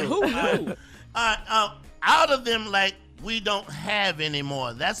Man, who knew? Out of them, like, we don't have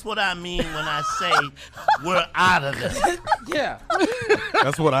anymore. That's what I mean when I say we're out of them. Yeah.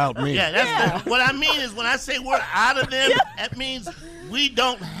 That's what out means. Yeah, what I mean is when I say we're out of them, that means we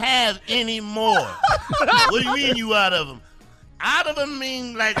don't have any more. What do you mean you out of them? Out of them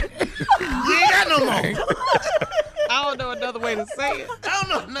mean like we ain't got no more. I don't know another way to say it. I don't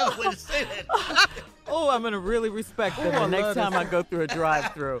know another way to say that. Oh, I'm going to really respect them the next time I go through a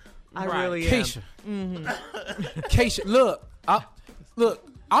drive-through. I really am. Keisha. Keisha, look,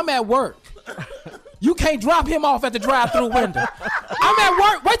 I'm at work. You can't drop him off at the drive-through window. I'm at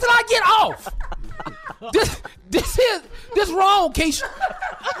work. Wait till I get off. This wrong, Keisha.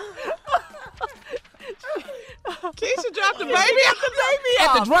 Keisha dropped the baby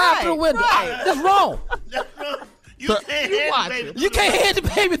At the drive-through window. Right. That's wrong. You can't hand the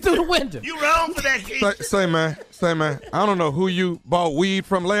baby through the window. You wrong for that, Keisha. Say, man. I don't know who you bought weed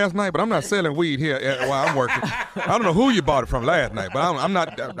from last night, but I'm not selling weed here while I'm working. I don't know who you bought it from last night, but I'm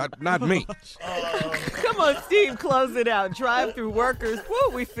not me. Come on, Steve, close it out. Drive-through workers.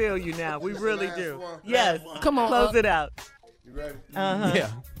 Woo, we feel you now. We really do. Yes. Come on. Close it out. You ready? Uh-huh.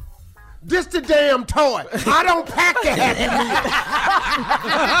 Yeah. This the damn toy. I don't pack the Happy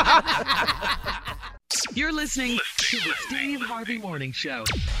Meal. You're listening to the Steve Harvey Morning Show.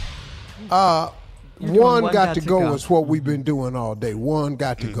 One got to go is what we've been doing all day. One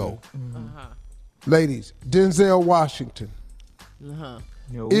got to go. Ladies, Denzel Washington. No.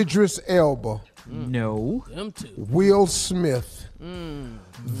 Idris Elba. No. Them two. Will Smith.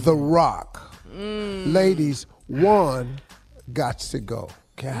 The Rock. Ladies, one got to go.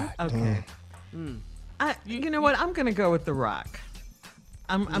 God Okay. You know what? I'm going to go with The Rock.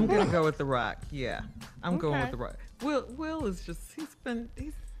 I'm going to go with The Rock. Yeah. I'm going with The Rock. Will is just,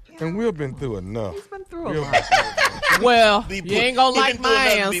 And we've been through enough. he's been through a lot. Well, you ain't gonna like my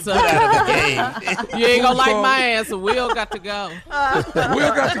answer. You ain't gonna like my answer. Will got to go.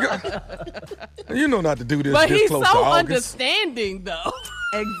 Will got to go. You know not to do this But this he's close so to August. understanding, though.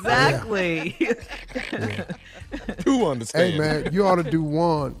 Exactly. Too understanding. Hey, man, you ought to do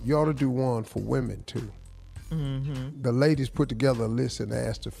one. You ought to do one for women, too. The ladies put together a list and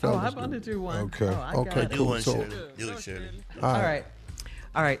asked the fellas. I want to do one. Okay. Okay, Do cool. one, So, Shirley. Do it, Shirley. All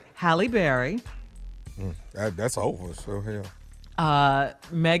right. Halle Berry. That's over, so hell.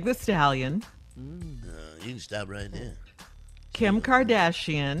 Meg the Stallion. You can stop right there. Kim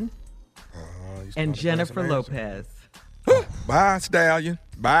Kardashian. And Jennifer Lopez. Bye, Stallion.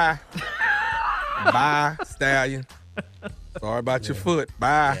 Bye. Bye, Stallion. Sorry about your foot.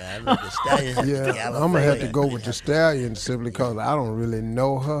 Bye. Yeah, I love the Stallion. yeah, I'm going to have to go with the Stallion simply because I don't really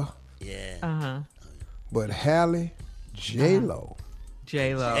know her. Yeah. But Halle, J-Lo.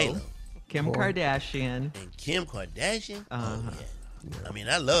 J-Lo. Kim Kardashian. And Kim Kardashian? Oh, yeah. I mean,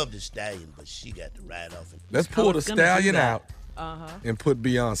 I love the Stallion, but she got to ride off. Let's pull the Stallion out and put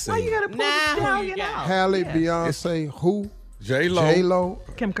Beyonce. Why you got to pull the Stallion out? Halle, Beyonce, who? J-Lo. J-Lo.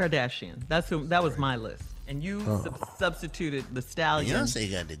 Kim Kardashian. That was my list. And you substituted the Stallion. Beyonce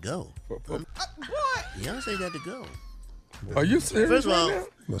got to go. What? Beyonce got to go. Are you serious? First of all, right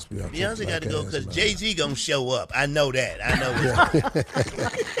Must be Beyonce got to go because Jay-Z going to show up. I know that. I know it.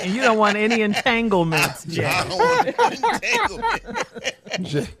 And you don't want any entanglements, Jay. I don't want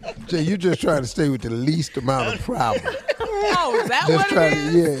entanglement. Jay, you just trying to stay with the least amount of problems. Oh, is that Just what it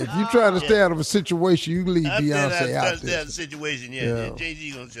is? if you trying to stay out of a situation, you leave I Beyonce said out I stay out there. of the situation, yeah.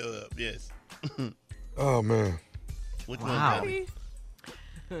 Jay-Z going to show up, yes. Oh, man. Which Wow. one?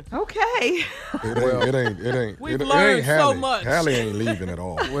 Okay. It ain't. We've it learned ain't so Halle. much. Halle ain't leaving at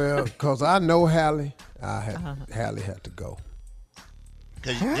all. Well, because I know Halle, Halle had to go.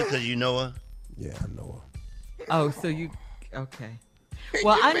 Because you know her? Yeah, I know her. Oh, so you, okay.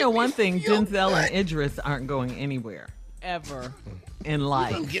 Well, I know one thing. Denzel and Idris aren't going anywhere. Ever. In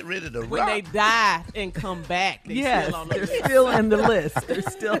life. Get rid of the When they die and come back, Yes, still on the they're list. still in the list. They're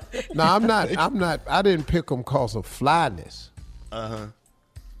still. No, I'm not. I didn't pick them because of flyness.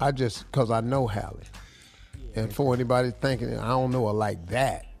 I just, because I know Halle. And for anybody thinking, I don't know her like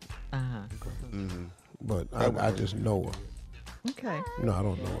that. But I just know her. Okay. No, I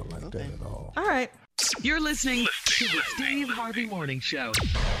don't know her like that at all. All right. You're listening to the Steve Harvey Morning Show.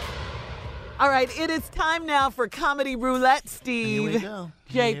 All right, it is time now for Comedy Roulette, Steve. Here we go.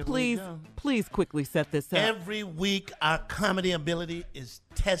 Jay, Here we please, go. please quickly set this up. Every week, our comedy ability is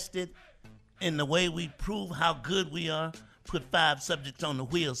tested in the way we prove how good we are. Put 5 subjects on the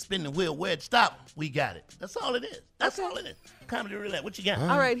wheel, spin the wheel, where it stop, we got it. That's all it is. That's all it is. Comedy Roulette, what you got?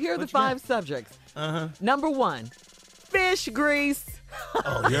 All right, here are the 5 subjects. Number 1, fish grease.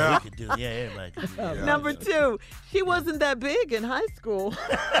 Oh, yeah, we could do. Yeah, everybody could do that. Number 2, she wasn't that big in high school.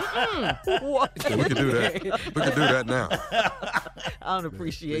 What? Yeah, we could do that. We could do that now. I don't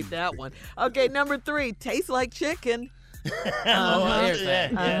appreciate that one. Okay, number 3, tastes like chicken. Yeah,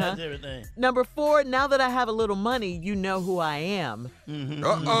 that's everything. Number 4, now that I have a little money, you know who I am.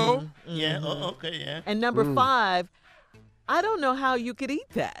 Uh-oh. Yeah, okay, yeah. And number 5, I don't know how you could eat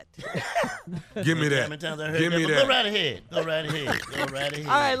that. Give me How many that. times I heard Give that? me But that. Go right ahead. Go right ahead. Go right ahead.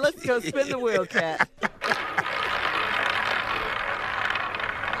 All right, let's go. Spin the wheel, Cat.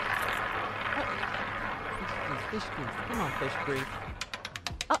 Fish grease. Come on, fish grease.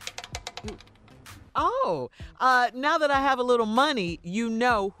 Oh, now that I have a little money, you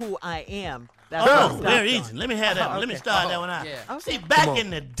know who I am. That's very easy. Let me have that one. Let me start that one out. Yeah. See, back in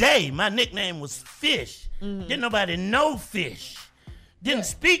the day, my nickname was Fish. Didn't nobody know Fish. Didn't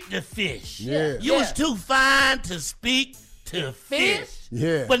speak to fish. Yeah. You was too fine to speak to fish.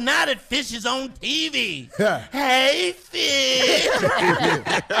 Yeah. But now that Fish is on TV. Hey, Fish.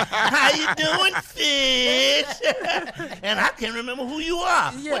 How you doing, Fish? And I can't remember who you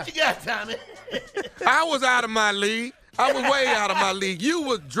are. Yeah. What you got, Tommy? I was out of my league. I was way out of my league. You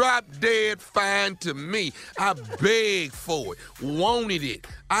was drop dead fine to me. I begged for it, wanted it.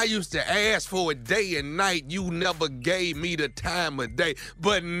 I used to ask for it day and night. You never gave me the time of day.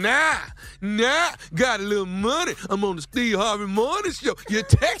 But now, got a little money. I'm on the Steve Harvey Morning Show. You're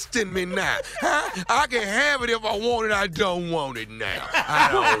texting me now. Huh? I can have it if I want it. I don't want it now. I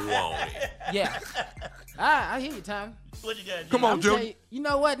don't want it. Yeah. I hear you, Tommy. What you got? Come on, Joe. You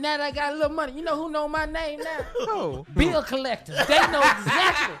know what? Now that I got a little money, you know who know my name now? Who? Bill collectors. They know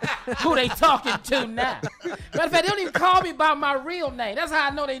exactly who they talking to now. Matter of fact, they don't even call me by my real name. That's how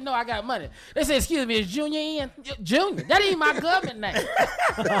I know they know I got money. They say, excuse me, is Junior in? Junior. That ain't my government name.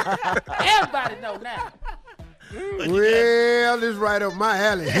 Everybody know now. Well, this right up my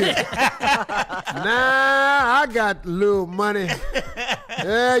alley. Nah, I got a little money.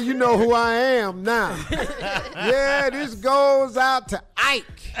 Yeah, you know who I am now. Yeah, this goes out to Ike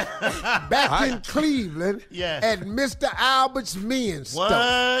back in Cleveland at Mr. Albert's men's store.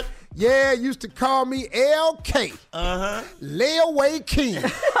 What? Yeah, used to call me LK. Layaway King.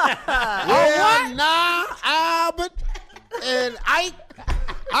 Yeah, now Albert and Ike,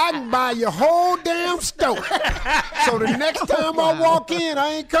 I can buy your whole damn store. So the next time I walk in,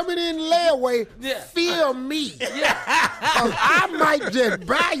 I ain't coming in layaway. Feel me. I might just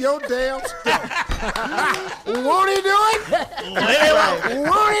buy your damn store. Won't he do it?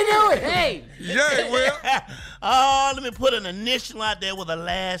 Won't he do it? Hey. Yeah, well. Oh, let me put an initial out there with a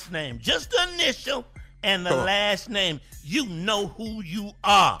last name. Just the initial and the last name. You know who you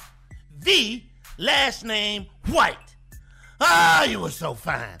are. The last name White. Oh, you were so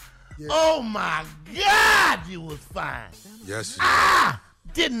fine. Yeah. Oh, my God, you was fine. Yes.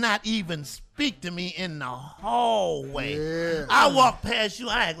 Did not even speak to me in the hallway. Yeah. I walked past you,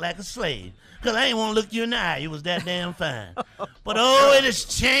 I act like a slave. Because I ain't want to look you in the eye. You was that damn fine. But, it has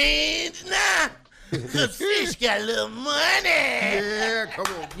changed now. Because Fish got a little money. Yeah, come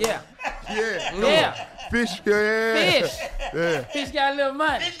on. Yeah. Yeah. Fish, Fish. Yeah. Fish got a little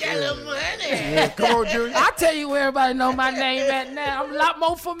money. Fish got a little money. Yeah, come on, Junior. I tell you where everybody know my name at now. I'm a lot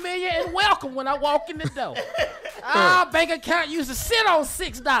more familiar and welcome when I walk in the door. Our bank account used to sit on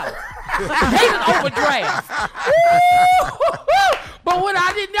 $6. I hate an overdraft. But what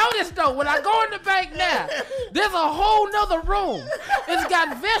I didn't notice though, when I go in the bank now, there's a whole nother room. It's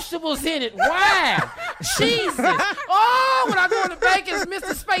got vegetables in it, wine, cheeses. Oh, when I go in the bank, it's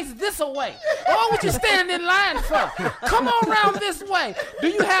Mr. Space this away. Oh, what you standing in line for? Come on around this way. Do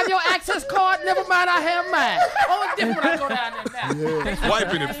you have your access card? Never mind, I have mine. Oh, it's different when I go down there now. Yeah.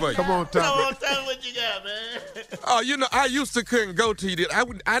 Wiping it for you. Come on, Tommy. Come on, tell me what you got, man. Oh, you know, I used to couldn't go to you.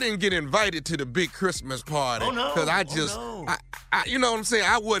 I didn't get invited to the big Christmas party. Oh, no. Because I just, I you know what I'm saying?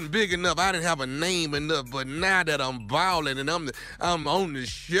 I wasn't big enough. I didn't have a name enough. But now that I'm balling and I'm on the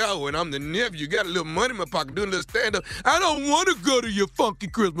show and I'm the nephew, got a little money in my pocket, doing a little stand-up, I don't want to go to your funky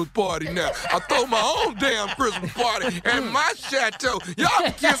Christmas party now. I throw my own damn Christmas party at my chateau. Y'all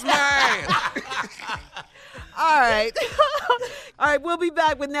can kiss my ass. All right. All right, we'll be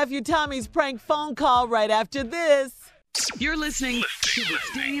back with Nephew Tommy's prank phone call right after this. You're listening to the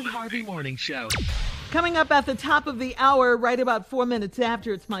Steve Harvey Morning Show. Coming up at the top of the hour, right about 4 minutes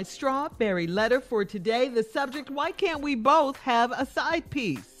after, it's my strawberry letter for today. The subject, why can't we both have a side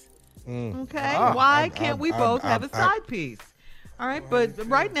piece? Okay, why can't we both have a side piece? All right, but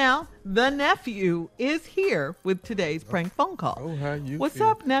right now, the nephew is here with today's prank phone call. Oh, how you What's feel?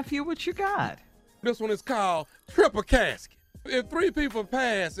 up, nephew? What you got? This one is called Triple Casket. If 3 people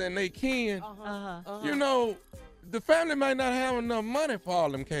pass and they can, you know, the family might not have enough money for all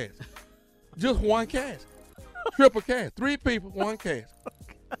them caskets. Just one casket. Triple casket. 3 people, 1 casket.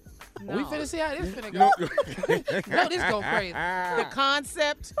 No. We finna see how this finna go. No, this go crazy. The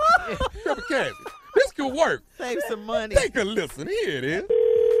concept. Triple casket. This could work. Save some money. Take a listen. Here it is.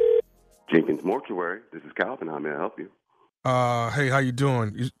 Jenkins Mortuary. This is Calvin. How may I help you? Hey, how you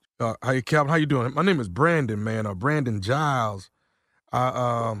doing? Hey, Calvin, how you doing? My name is Brandon, man. Brandon Giles.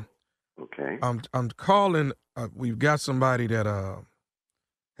 Okay. I'm calling. We've got somebody that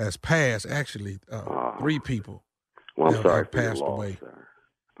has passed. Actually, 3 people. Well, I'm sorry have for your passed loss, away. sir.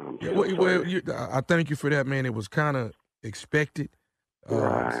 I thank you for that, man. It was kind of expected.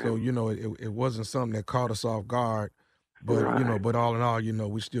 Right. So, it wasn't something that caught us off guard. But, but all in all,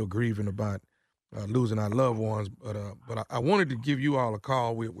 we're still grieving about losing our loved ones. But I wanted to give you all a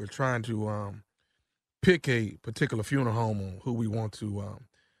call. We're trying to pick a particular funeral home on who we want to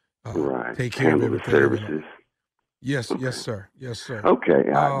take care Handle of the everything. services. Yes, Okay. yes, sir. Yes, sir. Okay,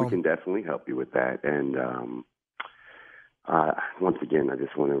 we can definitely help you with that. And once again, I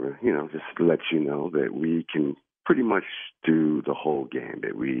just want to, just let you know that we can pretty much do the whole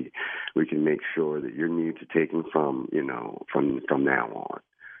gambit. We can make sure that your needs are taken from now on.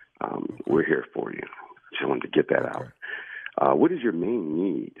 We're here for you. Just wanted to get that out. What is your main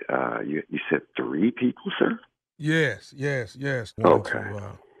need? You said 3 people, sir? Yes.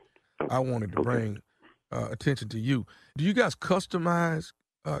 I wanted to bring attention to you. Do you guys customize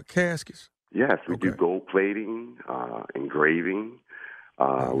caskets? Yes, we do gold plating, engraving.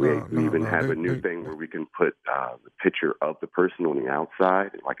 We even have a new thing where we can put the picture of the person on the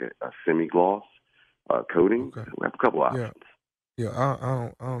outside, like a semi-gloss coating. Okay. We have a couple options. Yeah,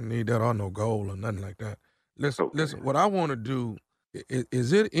 I don't need that or no gold or nothing like that. Listen. What I want to do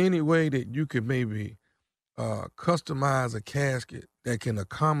is it any way that you could maybe customize a casket that can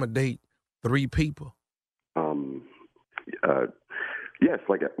accommodate 3 people? Yes,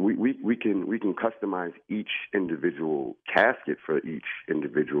 like we can customize each individual casket for each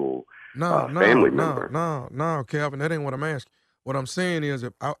individual family member. No, Calvin, that ain't what I'm asking. What I'm saying is,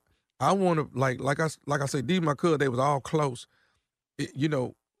 if I want to like I said, these my cousins, they was all close.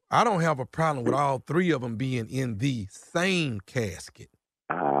 I don't have a problem with all 3 of them being in the same casket.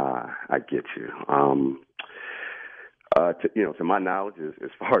 I get you. To my knowledge, as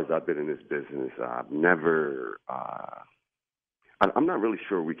far as I've been in this business, I've never. I'm not really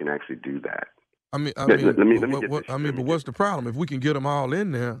sure we can actually do that. But what's the problem? If we can get them all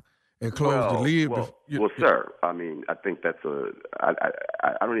in there and close the lid. Sir, I think that's I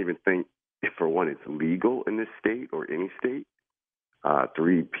don't even think, for one, it's legal in this state or any state.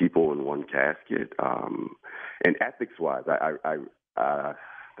 3 people in one casket, and ethics-wise,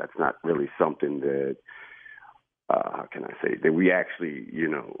 that's not really something that. How can I say that we actually,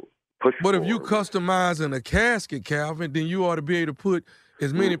 push But for. If you customizing a casket, Calvin, then you ought to be able to put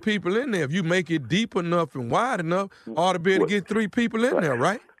as many people in there. If you make it deep enough and wide enough, ought to be able to get 3 people in there,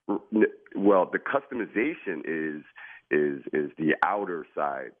 right? Well, the customization is the outer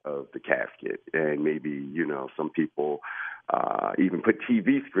side of the casket, and maybe some people even put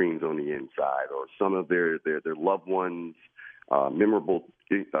TV screens on the inside, or some of their loved ones' memorable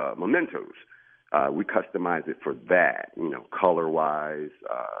mementos. We customize it for that, color-wise,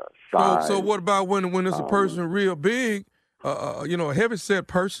 size. So what about when it's a person real big, a heavy-set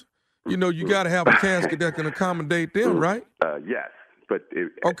person? You got to have a casket that can accommodate them, right? Yes, but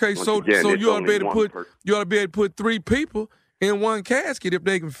so you ought to be able to put 3 people in one casket if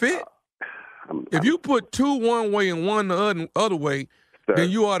they can fit. If you put 2 one way and 1 the other way, then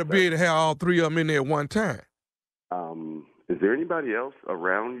you ought to be able to have all 3 of them in there at one time. Is there anybody else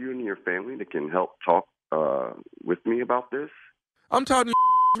around you and your family that can help talk with me about this? I'm talking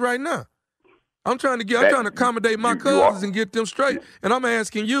to right now. I'm trying to accommodate my cousins and get them straight. And I'm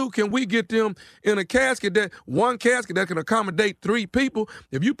asking you, can we get them in one casket that can accommodate 3 people?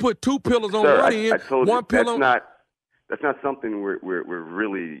 If you put 2 pillows on one end, one pillow. That's not something we're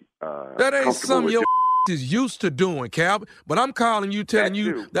really. That ain't something your is used to doing, Calvin. But I'm calling you, telling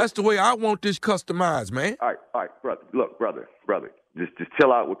you that's the way I want this customized, man. All right, brother. Look, brother, just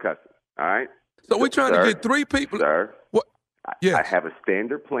chill out with cussing. All right. So we're trying to get 3 people. Sir, what? Yes. I have a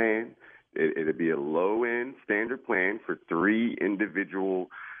standard plan. It'll be a low-end standard plan for 3 individual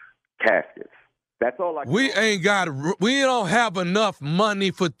caskets. That's all I can. We don't have enough money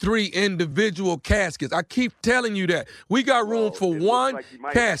for 3 individual caskets. I keep telling you that. We got room for 1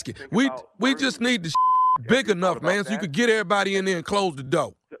 casket. We just need the big enough, man, so you could get everybody in there and close the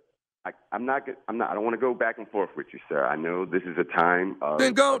door. I don't want to go back and forth with you, sir. I know this is a time of.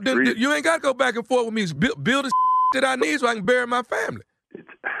 Then you ain't got to go back and forth with me. Build the that I need so I can bury my family.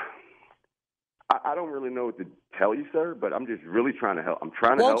 I don't really know what to tell you, sir, but I'm just really trying to help. I'm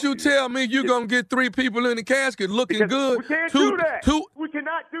trying to help you. Won't you tell me you're going to get 3 people in the casket looking good? We can't do that. We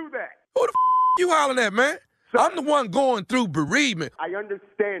cannot do that. Who the you hollering at, man? Sir, I'm the one going through bereavement. I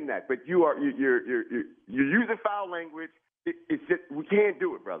understand that, but you're using foul language. It's just, we can't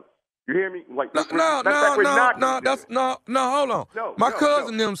do it, brother. You hear me? Like hold on. My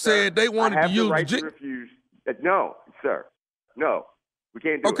cousin said they wanted to use the right to refuse. No, sir. No. We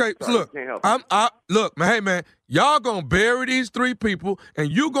can't do it. Okay, so look, hey man, y'all gonna bury these 3 people,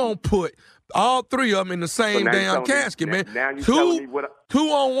 and you gonna put all 3 of them in the same damn casket, man. Now you 2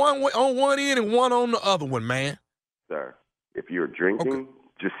 on one end and 1 on the other one, man. Sir, If you're drinking,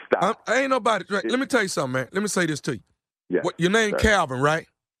 just stop. Ain't nobody. Right. Let me tell you something, man. Let me say this to you. Yes, your name sir. Calvin, right?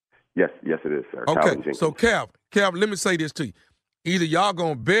 Yes, it is, sir. Calvin Okay, Jenkins. so Calvin, let me say this to you. Either y'all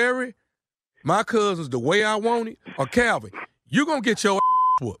gonna bury my cousins the way I want it, or Calvin, you gonna get your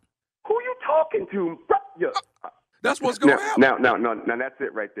ass whooped. Who you talking to? That's what's gonna happen. Now, that's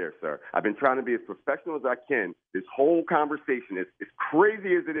it right there, sir. I've been trying to be as professional as I can. This whole conversation is as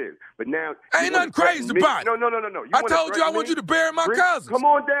crazy as it is. But now... Ain't nothing crazy about it. No. I told you I want you to bury my cousins. Come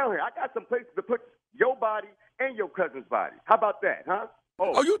on down here. I got some places to put your body and your cousin's body. How about that, huh?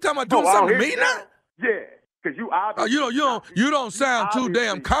 Oh, you talking about doing something to me now? Yeah, because you obviously... you don't sound too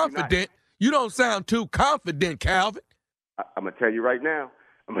damn confident. You don't sound too confident, Calvin. I'm going to tell you right now.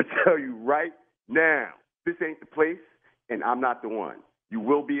 This ain't the place, and I'm not the one. You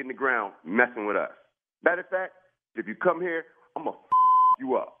will be in the ground messing with us. Matter of fact, if you come here, I'm going to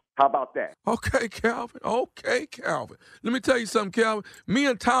you up. How about that? Okay, Calvin. Let me tell you something, Calvin. Me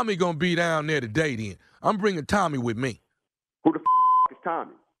and Tommy going to be down there today then. I'm bringing Tommy with me. Who the is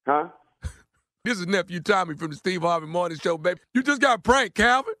Tommy, huh? This is nephew Tommy from the Steve Harvey Morning Show, baby. You just got pranked,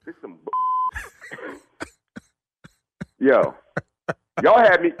 Calvin. This some Yo, y'all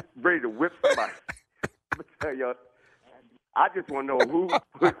had me ready to whip somebody. I'm going to tell y'all, I just want to know who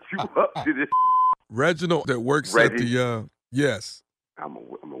put you up to this. Reginald that works Reggie. at the, yes. I'm going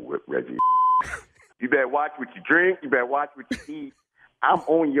to whip Reggie. You better watch what you drink. You better watch what you eat. I'm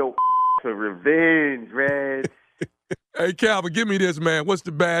on your for revenge, Reg. Hey, Calvin, give me this, man. What's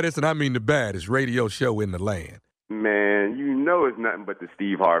the baddest, and I mean the baddest, radio show in the land? Man, you know it's nothing but the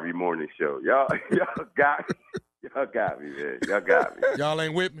Steve Harvey Morning Show. Y'all got me. Y'all got me, man. Y'all got me. Y'all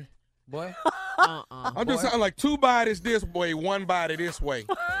ain't with me? Boy. I'm just sounding like two bodies this way, one body this way.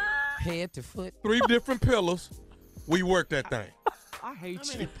 Head to foot. 3 different pillars. We work that thing. I hate How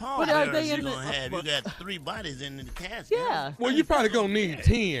many you. pallbearers you gonna have? You got 3 bodies in the casket. Yeah. Well, you probably gonna need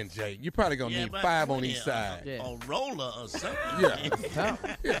 10, Jay. You probably gonna need about 5 on 20, each side. A roller or something. Yeah.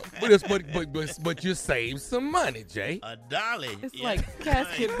 But you save some money, Jay. A dolly. It's like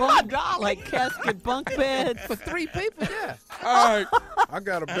casket bunk, bed for 3 people. Yeah. All right. I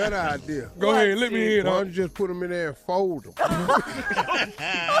got a better idea. Go ahead. Let me hear it. Why don't you just put them in there and fold them?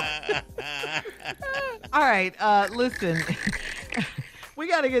 All right, listen. We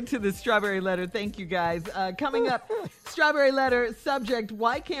got to get to the strawberry letter. Thank you, guys. Coming up, strawberry letter subject,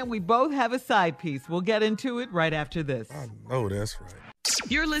 why can't we both have a side piece? We'll get into it right after this. I know that's right.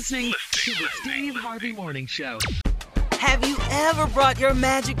 You're listening to the Steve Harvey Morning Show. Have you ever brought your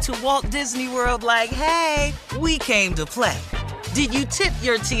magic to Walt Disney World like, hey, we came to play? Did you tip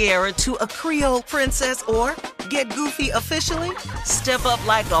your tiara to a Creole princess or get goofy officially? Step up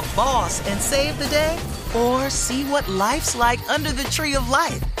like a boss and save the day? Or see what life's like under the tree of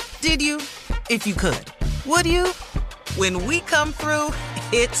life? Did you? If you could. Would you? When we come through,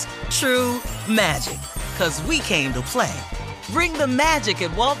 it's true magic. 'Cause we came to play. Bring the magic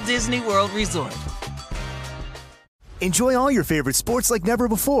at Walt Disney World Resort. Enjoy all your favorite sports like never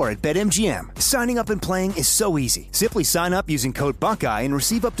before at BetMGM. Signing up and playing is so easy. Simply sign up using code Buckeye and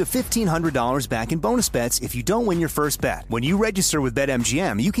receive up to $1,500 back in bonus bets if you don't win your first bet. When you register with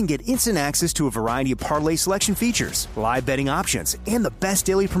BetMGM, you can get instant access to a variety of parlay selection features, live betting options, and the best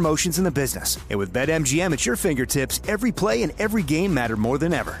daily promotions in the business. And with BetMGM at your fingertips, every play and every game matter more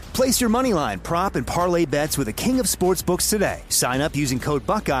than ever. Place your moneyline, prop, and parlay bets with the king of sportsbooks today. Sign up using code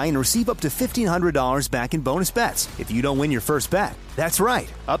Buckeye and receive up to $1,500 back in bonus bets if you don't win your first bet. That's right,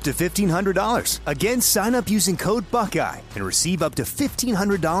 up to $1,500. Again, sign up using code Buckeye and receive up to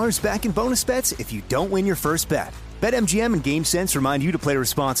 $1,500 back in bonus bets if you don't win your first bet. BetMGM and GameSense remind you to play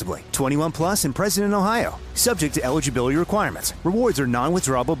responsibly. 21 plus and present in Ohio. Subject to eligibility requirements. Rewards are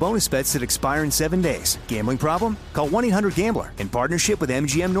non-withdrawable bonus bets that expire in 7 days. Gambling problem? Call 1-800-GAMBLER in partnership with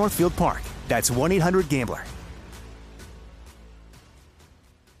MGM Northfield Park. That's 1-800-GAMBLER.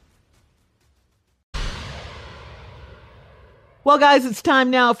 Well, guys, it's time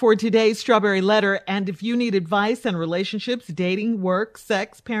now for today's Strawberry Letter. And if you need advice on relationships, dating, work,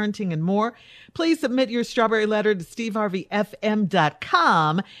 sex, parenting, and more, please submit your Strawberry Letter to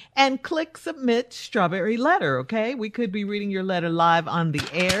steveharveyfm.com and click Submit Strawberry Letter, okay? We could be reading your letter live on the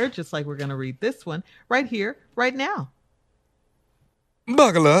air, just like we're going to read this one right here, right now.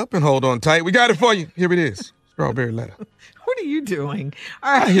 Buckle up and hold on tight. We got it for you. Here it is. Strawberry Letter. What are you doing?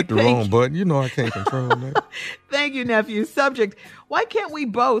 All right. I hit the wrong button. You know I can't control that. Thank you, nephew. Subject, why can't we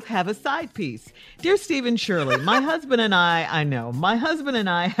both have a side piece? Dear Steve and Shirley, my husband and I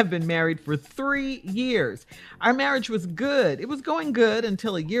have been married for 3 years. Our marriage was good. It was going good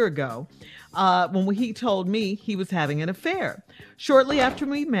until a year ago when he told me he was having an affair. Shortly after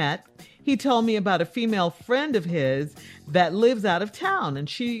we met, He told me about a female friend of his that lives out of town, and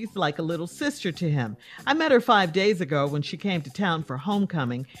she's like a little sister to him. I met her 5 days ago when she came to town for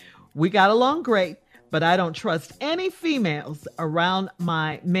homecoming. We got along great, but I don't trust any females around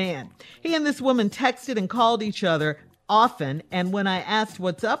my man. He and this woman texted and called each other often, and when I asked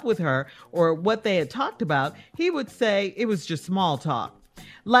what's up with her or what they had talked about, he would say it was just small talk.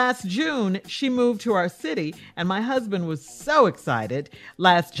 Last June, she moved to our city, and my husband was so excited.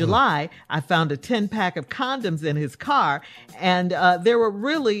 Last July, I found a 10-pack of condoms in his car, and there were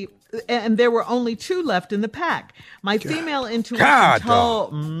only 2 left in the pack. My female intuition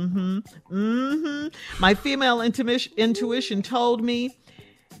told My female intuition told me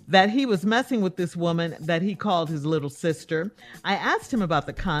that he was messing with this woman that he called his little sister. I asked him about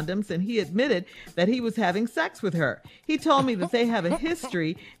the condoms, and he admitted that he was having sex with her. He told me that they have a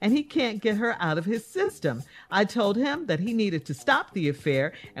history and he can't get her out of his system. I told him that he needed to stop the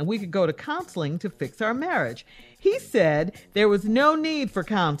affair and we could go to counseling to fix our marriage. He said there was no need for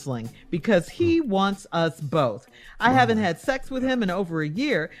counseling because he wants us both. I haven't had sex with him in over a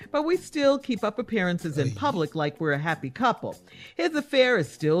year, but we still keep up appearances in public like we're a happy couple. His affair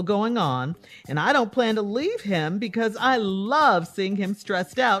is still going on, and I don't plan to leave him because I love seeing him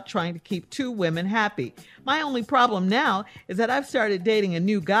stressed out trying to keep 2 women happy. My only problem now is that I've started dating a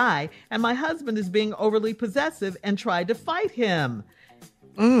new guy, and my husband is being overly possessive and tried to fight him.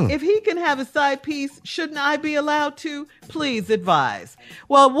 If he can have a side piece, shouldn't I be allowed to? Please advise.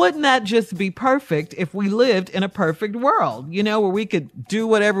 Well, wouldn't that just be perfect if we lived in a perfect world, where we could do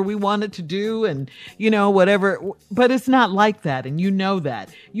whatever we wanted to do and, whatever. But it's not like that. And you know that.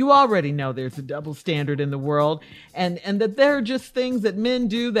 You already know there's a double standard in the world and that there are just things that men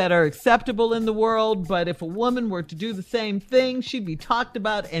do that are acceptable in the world. But if a woman were to do the same thing, she'd be talked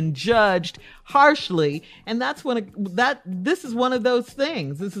about and judged harshly. And this is one of those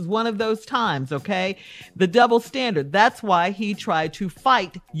things. This is one of those times, okay? The double standard. That's why he tried to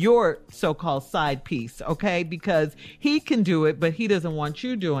fight your so-called side piece, okay? Because he can do it, but he doesn't want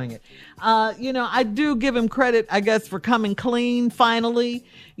you doing it. I do give him credit, I guess, for coming clean finally.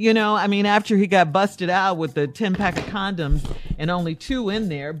 After he got busted out with the 10-pack of condoms and only 2 in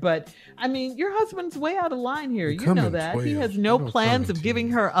there. But, your husband's way out of line here. You know that. He has no plans of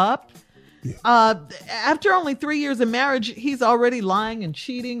giving her up. Yeah. After only 3 years of marriage, he's already lying and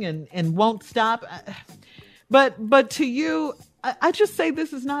cheating and won't stop. But to you, I just say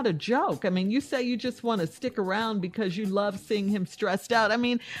this is not a joke. You say you just want to stick around because you love seeing him stressed out.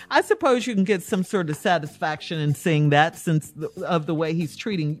 I suppose you can get some sort of satisfaction in seeing that because of the way he's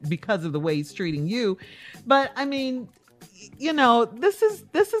treating you. But this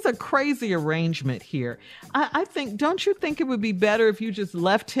is a crazy arrangement here. I think, don't you think it would be better if you just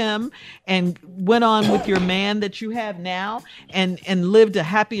left him and went on with your man that you have now and lived a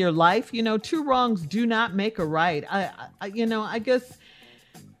happier life? 2 wrongs do not make a right. I guess,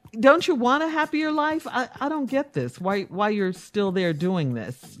 don't you want a happier life? I don't get this. Why you're still there doing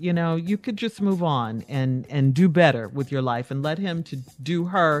this? You could just move on and do better with your life and let him to do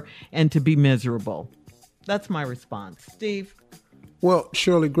her and to be miserable. That's my response. Steve? Well,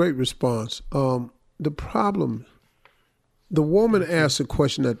 Shirley, great response. The problem, the woman asked a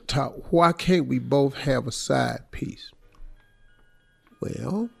question at the top, why can't we both have a side piece?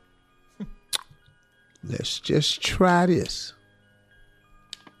 Well, let's just try this.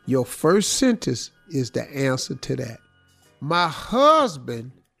 Your first sentence is the answer to that. My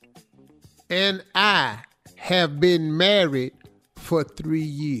husband and I have been married for 3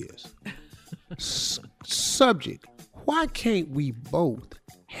 years. Subject, why can't we both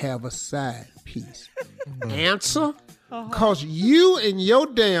have a side piece? Answer, because you and your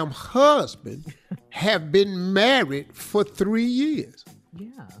damn husband have been married for 3 years.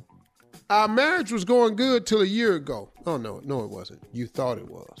 Yeah. Our marriage was going good till a year ago. Oh, no, it wasn't. You thought it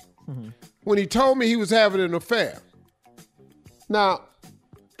was. Mm-hmm. When he told me he was having an affair. Now,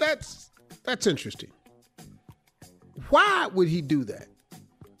 that's interesting. Why would he do that?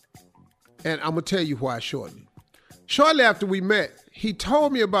 And I'm going to tell you why shortly. Shortly after we met, he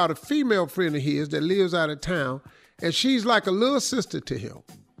told me about a female friend of his that lives out of town, and she's like a little sister to him.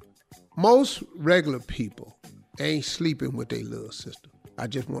 Most regular people ain't sleeping with their little sister. I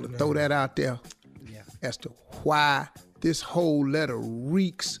just want to throw that out there as to why this whole letter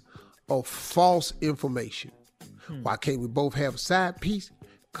reeks of false information. Why can't we both have a side piece?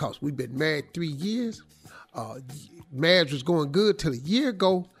 Because we've been married 3 years. Marriage was going good till a year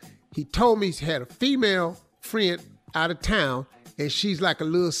ago. He told me he had a female friend out of town, and she's like a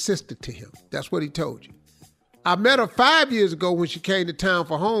little sister to him. That's what he told you. I met her 5 years ago when she came to town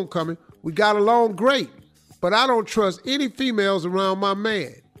for homecoming. We got along great, but I don't trust any females around my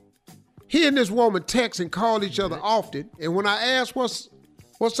man. He and this woman text and call each other often. And when I asked what's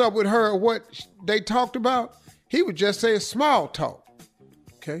up with her or what they talked about, he would just say small talk.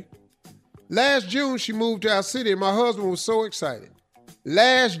 Okay. Last June, she moved to our city, and my husband was so excited.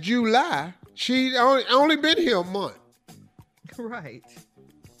 Last July, she only been here a month. Right.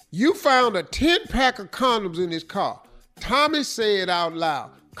 You found a 10-pack of condoms in his car. Tommy said out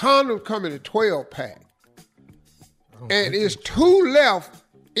loud, condoms come in a 12-pack. And it's 2 left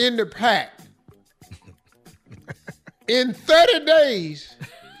in the pack. In 30 days,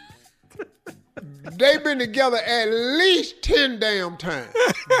 they've been together at least 10 damn times.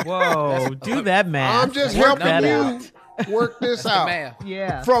 Whoa, do that math. I'm just helping you work this out.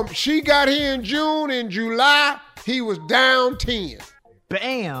 Yeah. From she got here in June, in July, he was down 10.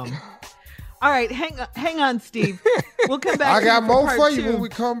 Bam. All right, hang on, Steve. We'll come back. I got more for you two. when we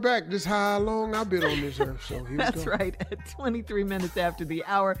come back. This how long I've been on this earth. So here That's we go. right. At 23 minutes after the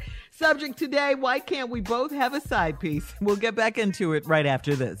hour. Subject today, why can't we both have a side piece? We'll get back into it right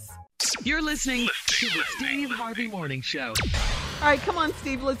after this. You're listening to the Steve Harvey Morning Show. All right, come on,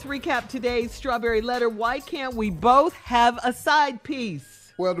 Steve. Let's recap today's Strawberry Letter. Why can't we both have a side piece?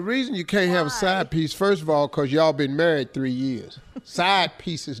 Well, the reason you can't have a side piece, first of all, because y'all been married 3 years. Side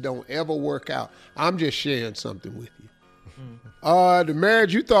pieces don't ever work out. I'm just sharing something with you. The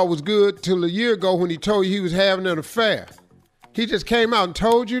marriage you thought was good till a year ago when he told you he was having an affair. He just came out and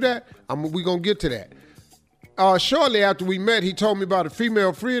told you that? We're going to get to that. Shortly after we met, he told me about a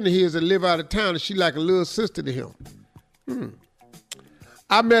female friend of his that live out of town, and she like a little sister to him.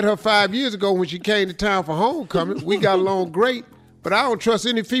 I met her 5 years ago when she came to town for homecoming. We got along great, but I don't trust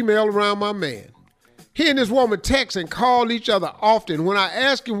any female around my man. He and this woman text and call each other often. When I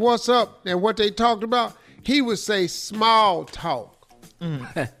asked him what's up and what they talked about, he would say small talk.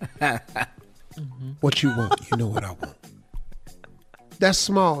 What you want? You know what I want. That's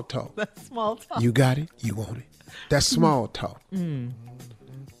small talk. That's small talk. You got it? You want it? That's small talk.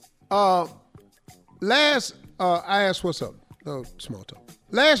 I asked what's up. No, small talk.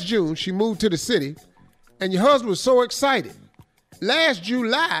 Last June, she moved to the city, and your husband was so excited. Last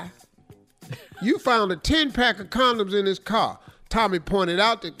July, you found a 10-pack of condoms in his car. Tommy pointed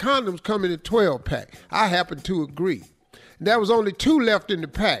out that condoms come in a 12-pack. I happen to agree. There was only 2 left in the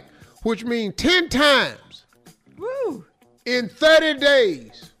pack, which means 10 times. Woo. In 30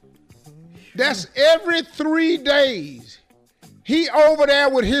 days. That's every 3 days. He over there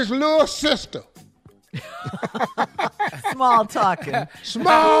with his little sister. Small talking.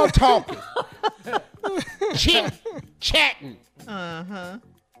 Small talking. Chatting. Uh-huh.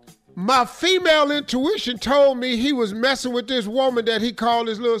 My female intuition told me he was messing with this woman that he called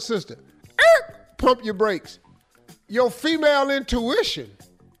his little sister. Pump your brakes. Your female intuition.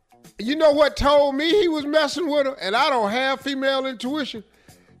 You know what told me he was messing with her? And I don't have female intuition.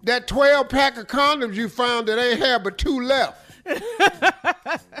 That 12-pack of condoms you found that ain't had but 2 left.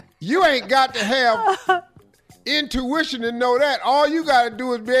 You ain't got to have intuition to know that. All you got to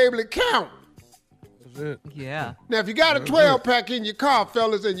do is be able to count. That's it. Yeah. Now, if you got a 12-pack in your car,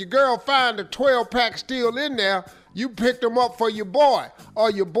 fellas, and your girl find a 12-pack still in there, you picked them up for your boy. Or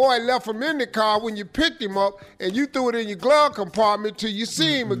your boy left them in the car when you picked him up, and you threw it in your glove compartment till you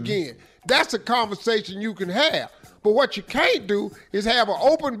see him again. That's a conversation you can have. But what you can't do is have an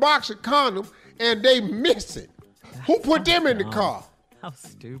open box of condoms, and they missing. Who put them in the car? How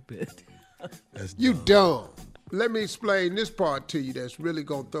stupid. You dumb. Let me explain this part to you that's really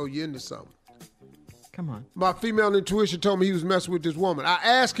going to throw you into something. Come on. My female intuition told me he was messing with this woman. I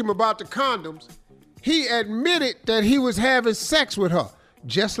asked him about the condoms. He admitted that he was having sex with her.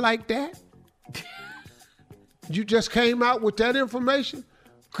 Just like that? You just came out with that information?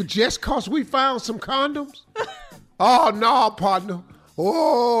 Just because we found some condoms? Oh, no, partner.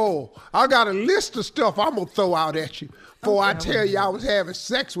 Oh, I got a list of stuff I'm going to throw out at you before I tell you I was having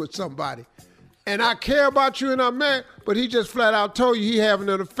sex with somebody. And I care about you and I'm married, but he just flat out told you he having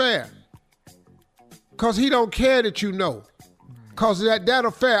an affair. Because he don't care that you know. Because that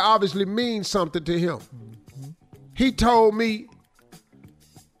affair obviously means something to him. He told me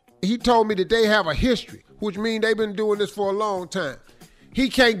that they have a history, which means they've been doing this for a long time. He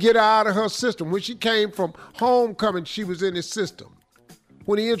can't get her out of her system. When she came from homecoming, she was in his system.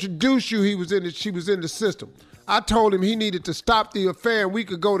 When he introduced you, she was in the system. I told him he needed to stop the affair and we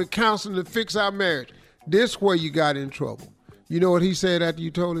could go to counseling to fix our marriage. This where you got in trouble. You know what he said after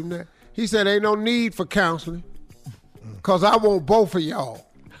you told him that? He said, ain't no need for counseling because I want both of y'all.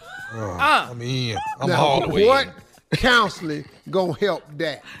 I'm in. I'm now, all the way what in. counseling gonna help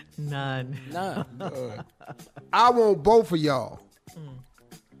that? None. I want both of y'all.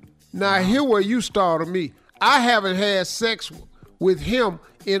 Now, here where you started me. I haven't had sex with him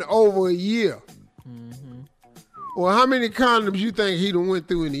in over a year. Mm-hmm. Well, how many condoms you think he done went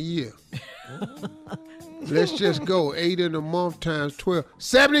through in a year? Let's just go 8 in a month times 12.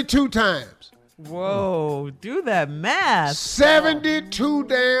 72 times. Whoa, do that math. 72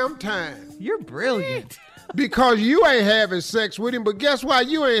 damn times. You're brilliant. Because you ain't having sex with him, but guess why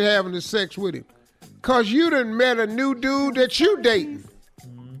you ain't having the sex with him? Because you done met a new dude that you dating.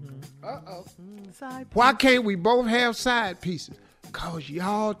 Uh-oh. Why can't we both have side pieces? Because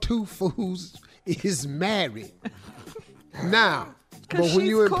y'all two fools is married. Now, but when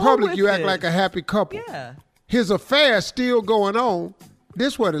you in public, you act like a happy couple. Yeah. His affair still going on.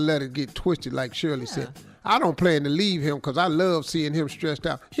 This where to let it get twisted, like Shirley said. I don't plan to leave him because I love seeing him stressed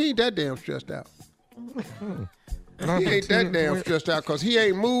out. He ain't that damn stressed out. He ain't that damn stressed out because he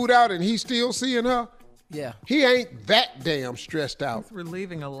ain't moved out and he's still seeing her. Yeah. He ain't that damn stressed out. He's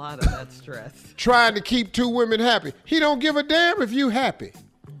relieving a lot of that stress. Trying to keep two women happy. He don't give a damn if you happy.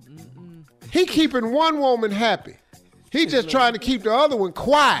 He keeping one woman happy. He just trying to keep the other one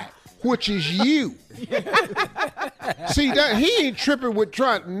quiet, which is you. See, that he ain't tripping with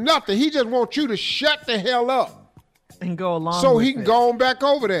trying nothing. He just wants you to shut the hell up. And go along so with he can it. go on back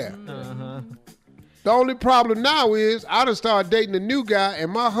over there. Uh-huh. The only problem now is I done started dating a new guy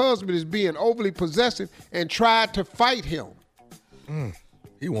and my husband is being overly possessive and tried to fight him.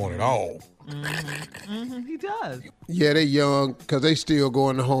 He want it all. Mm-hmm. Mm-hmm. He does. Yeah, they young because they still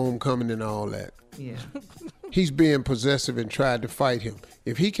going to homecoming and all that. Yeah. He's being possessive and tried to fight him.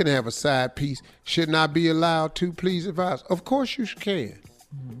 If he can have a side piece, shouldn't I be allowed to, please advise? Of course you can.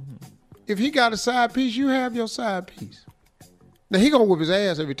 Mm-hmm. If he got a side piece, you have your side piece. Now, he gonna whip his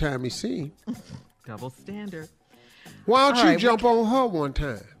ass every time he see him. Double standard. Why don't you jump on her one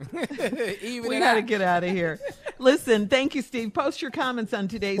time? We got to get out of here. Listen, thank you, Steve. Post your comments on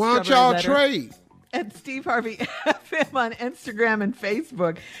today's Why don't Strawberry y'all Letter trade? At Steve Harvey FM on Instagram and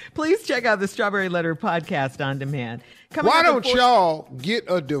Facebook. Please check out the Strawberry Letter podcast on demand. Why don't y'all get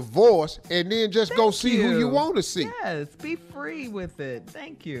a divorce and then just go see who you want to see? Yes, be free with it.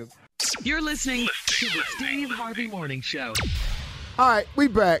 Thank you. You're listening to the Steve Harvey Morning Show. All right, we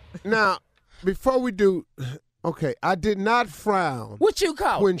back. Now, before we do, okay, I did not frown. What you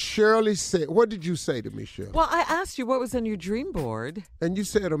call when Shirley said, what did you say to me, Shirley? Well, I asked you what was on your dream board. And you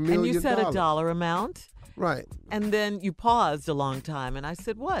said $1 million. And you said a dollar amount. Right. And then you paused a long time, and I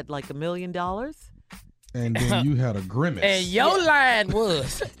said, what, like $1 million? And then you had a grimace. And your line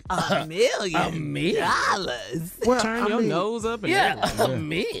was $1 million. $1 million. Well, Turn your nose up and $1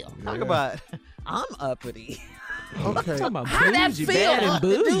 million. Talk about, I'm uppity. Okay. How that feel to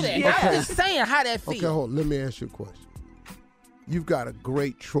do that? Yeah. I'm just saying how that feel. Okay, hold on. Let me ask you a question. You've got a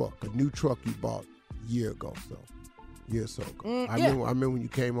great truck, a new truck you bought a year or so ago. I remember when you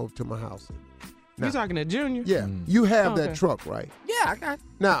came over to my house. You talking to Junior? Yeah, you have that truck, right? Yeah, I got it.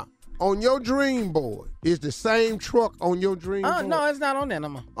 Now, on your dream board, is the same truck on your dream board? No, it's not on there no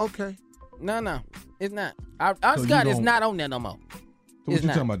more. Okay. No, it's not. Scott, it's not on there no more. So what you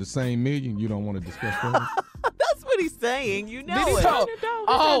talking about, the same million you don't want to discuss further? That's what he's saying. You know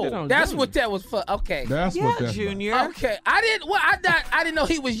it. That's what that was for. Okay. That's what that's Junior. about. Okay. I didn't know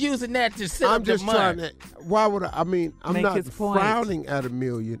he was using that to set I'm up just the money. trying to, why would I'm Make not his point. frowning at $1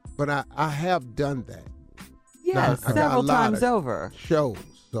 million, but I have done that. Yes, I got several a lot times of over. Shows,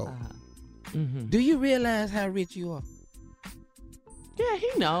 so. Do you realize how rich you are? Yeah, he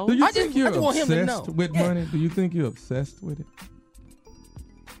knows. Do you I think just you're want him to obsessed know. with money? Do you think you're obsessed with it?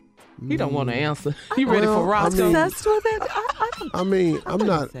 He don't want to answer. He ready for Roscoe. Obsessed with it? I'm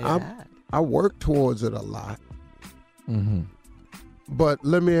not. I work towards it a lot. Mm-hmm. But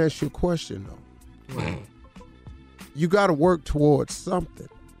let me ask you a question, though. You got to work towards something.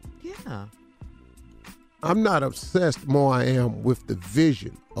 Yeah. I'm not obsessed more I am with the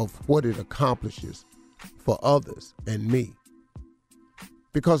vision of what it accomplishes for others and me.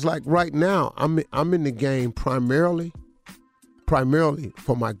 Because like right now, I'm in the game primarily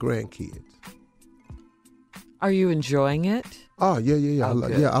for my grandkids. Are you enjoying it? Oh, yeah.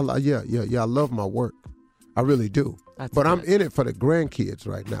 Oh, I love my work. I really do. That's but good. I'm in it for the grandkids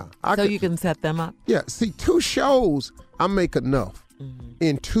right now. You can set them up? Yeah, see, 2 shows, I make enough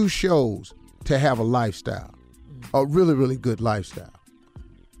in 2 shows to have a lifestyle, a really, really good lifestyle.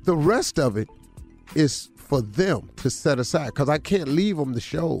 The rest of it is for them to set aside because I can't leave them the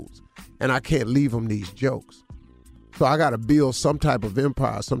shows and I can't leave them these jokes. So I got to build some type of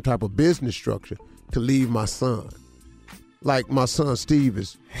empire, some type of business structure to leave my son. Like my son Steve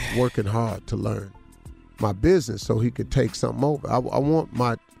is working hard to learn my business so he could take something over. I want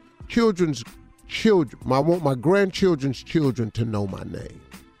my children's children, I want my grandchildren's children to know my name.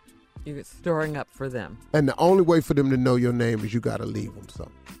 You're storing up for them. And the only way for them to know your name is you got to leave them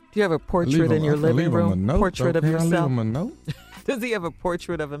something. Do you have a portrait in your living room? Portrait of yourself? Leave him a note? Does he have a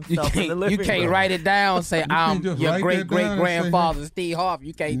portrait of himself in the living room? You can't write it down and say, I'm your great-great-grandfather, Steve Harvey.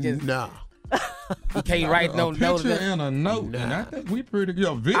 You can't just... Nah. You can't write no note. A picture and a note, and I think we pretty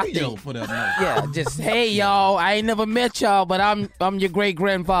good. Video for that note. Yeah, just, hey, y'all, I ain't never met y'all, but I'm your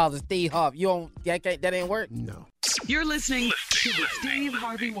great-grandfather, Steve Harvey. You don't... That ain't work? No. You're listening to the Steve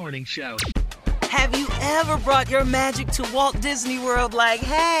Harvey Morning Show. Have you ever brought your magic to Walt Disney World like,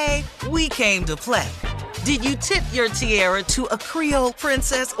 hey, we came to play? Did you tip your tiara to a Creole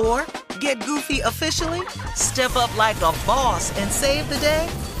princess or get goofy officially? Step up like a boss and save the day?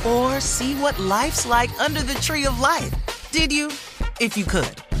 Or see what life's like under the tree of life? Did you? If you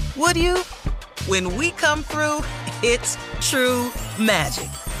could. Would you? When we come through, it's true magic.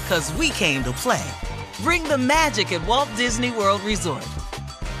 'Cause we came to play. Bring the magic at Walt Disney World Resort.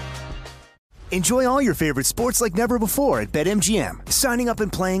 Enjoy all your favorite sports like never before at BetMGM. Signing up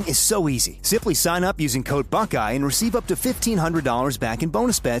and playing is so easy. Simply sign up using code Buckeye and receive up to $1,500 back in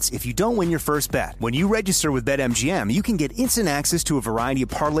bonus bets if you don't win your first bet. When you register with BetMGM, you can get instant access to a variety of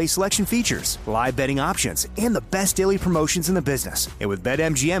parlay selection features, live betting options, and the best daily promotions in the business. And with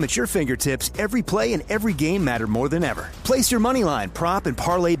BetMGM at your fingertips, every play and every game matter more than ever. Place your moneyline, prop, and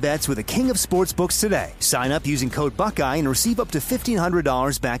parlay bets with the king of sportsbooks today. Sign up using code Buckeye and receive up to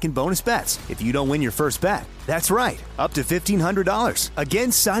 $1,500 back in bonus bets if you don't win your first bet. That's right, up to $1,500.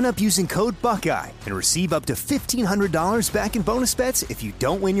 Again, sign up using code Buckeye and receive up to $1,500 back in bonus bets if you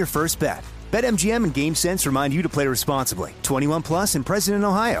don't win your first bet. BetMGM and GameSense remind you to play responsibly. 21 plus and present in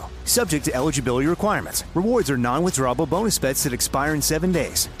Ohio. Subject to eligibility requirements. Rewards are non-withdrawable bonus bets that expire in 7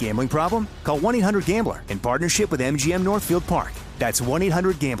 days. Gambling problem? Call 1-800-GAMBLER in partnership with MGM Northfield Park. That's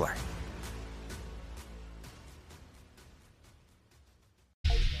 1-800-GAMBLER.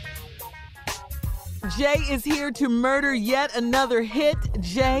 Jay is here to murder yet another hit.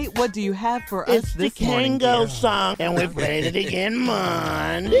 Jay, what do you have for us this morning? It's the Kango song, and we played it again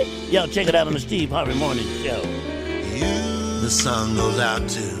Monday. Yo, check it out on the Steve Harvey Morning Show. The song goes out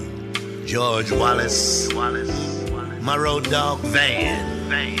to George Wallace, my road dog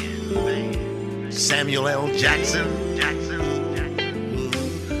Van, Samuel L. Jackson,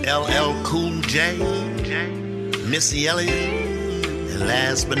 LL Cool J, Missy Elliott, and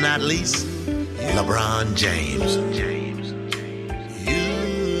last but not least, LeBron James.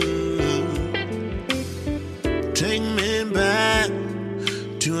 You take me back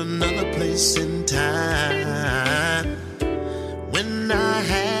to another place in time when I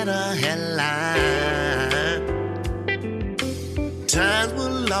had a headline. Times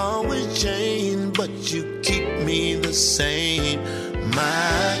will always change, but you keep me the same.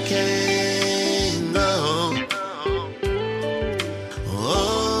 My Kango.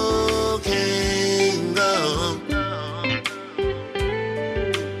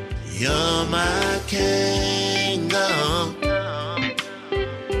 You're my Kango.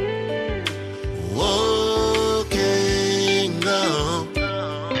 Whoa, Kango.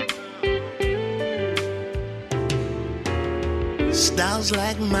 Styles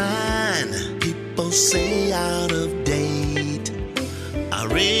like mine, people say out of date. I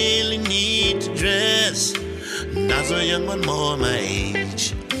really need to dress not so young, but more my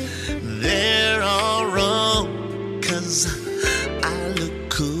age. They're all wrong, 'cause I look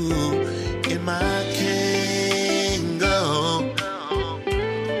cool in my Kango.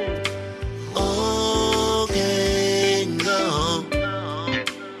 Oh, Kango.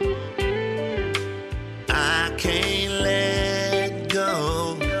 I can't let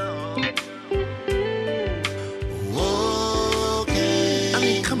go. Oh, Kango. I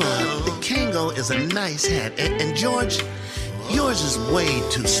mean, come on. The Kango is a nice hat. And George, yours is way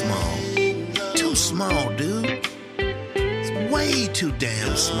too small. Too small, dude. Way too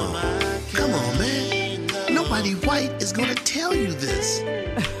damn small. Come on, man. Nobody white is gonna tell you this.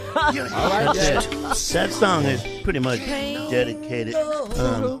 That song is pretty much dedicated.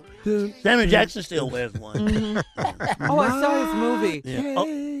 Samuel Jackson still wears one. Mm-hmm. Oh, I saw his movie. Yeah. Oh,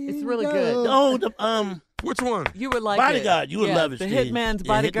 it's really good. Oh, which one? You would like Bodyguard. it. You would love it, The Steve. Hitman's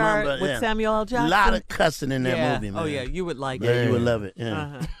Bodyguard with Samuel L. Jackson. A lot of cussing in that movie, man. Oh, yeah. You would like it. Yeah, you would love it.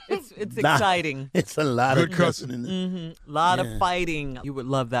 Yeah. It's exciting. It's a lot of cussing in it. Mm-hmm. A lot of fighting. You would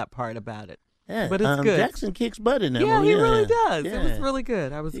love that part about it. Yeah, but it's good. Jackson kicks butt in that yeah, movie. He really does. Yeah. It was really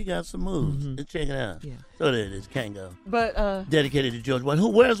good. He got some moves. Check it out. Yeah. So there it is, Kango. But dedicated to George White, who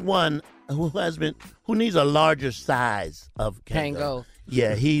wears one, who needs a larger size of Kango.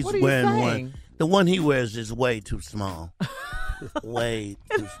 Yeah, he's wearing one. The one he wears is way too small. Way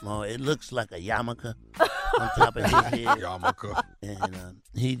too small. It looks like a yarmulke. on top of his head. Yarmulke. And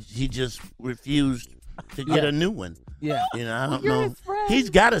he just refused to get a new one. Yeah. You know, I don't know. He's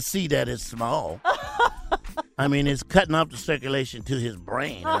got to see that it's small. I mean, it's cutting off the circulation to his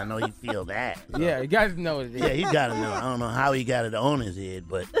brain, and I know you feel that. So. Yeah, you got to know it. Yeah, he got to know. I don't know how he got it on his head,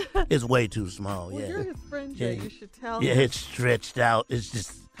 but it's way too small. Well, yeah. you're his friend, Jay. You should tell him. Yeah, it's stretched out. It's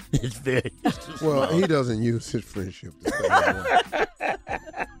just, it's too Well, small. he doesn't use his friendship to say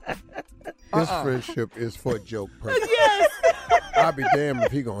that. His friendship is for joke purposes. Yes. I'll be damned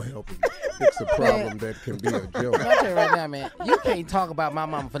if he gonna help him fix a problem that can be a joke. I'll tell you right now, man, you can't talk about my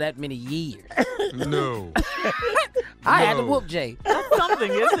mama for that many years. No. I had to whoop Jay. That's something,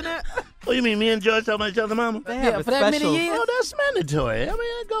 isn't it? Oh, you mean me and George talking about each other, mama? Yeah, for that many years. Oh, that's mandatory. I mean,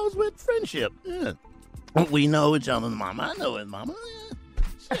 it goes with friendship. Yeah. We know each other's mama. I know his mama.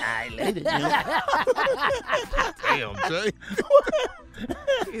 Yeah. Shy lady. You know. Damn, Jay.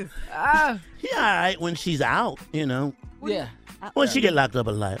 He all right when she's out, you know. Yeah. Well, she get locked up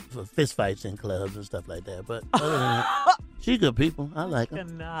a lot for fist fights in clubs and stuff like that. But other than that, she good people. I like her.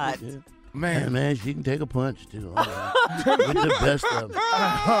 Cannot. Yeah. Man. Man, she can take a punch, too. With the best of them.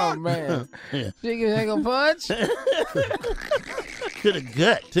 Oh, man. Yeah. She can take a punch? To the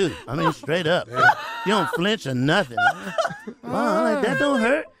gut, too. I mean, straight up. You don't flinch or nothing. Wow, like, that don't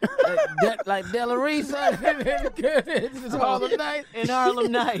hurt. Like Della Reese in Harlem Nights. In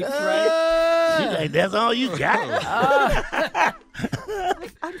Harlem Nights, right? She's like, that's all you got?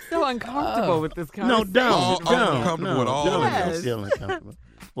 I'm so uncomfortable with this conversation. No, don't. Uncomfortable with all of Don't this. feel uncomfortable.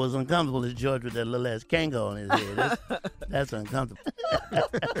 What's uncomfortable is George with that little ass Kango on his head. That's uncomfortable.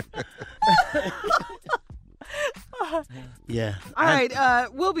 Yeah. All right,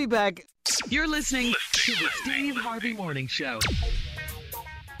 we'll be back. You're listening to the Steve Harvey Morning Show.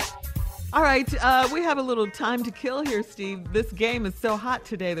 All right, we have a little time to kill here, Steve. This game is so hot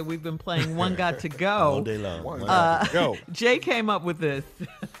today that we've been playing One Got to Go. All day long. One got to go. Jay came up with this.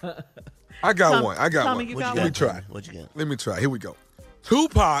 I got one. Tommy, you got Let me one? try. What you got? Let me try. Here we go.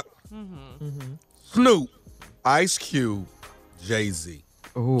 Tupac, Snoop, Ice Cube, Jay-Z.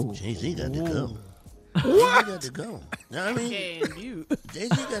 Ooh. Jay-Z got to go. What? Jay-Z got to go. Know what I mean? you? Jay-Z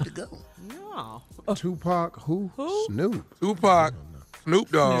got to go. No. Tupac, who? Snoop. Tupac, Snoop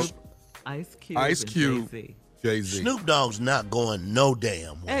Dogg, Ice Cube. Ice and Cube, Jay-Z. Jay-Z. Snoop Dogg's not going no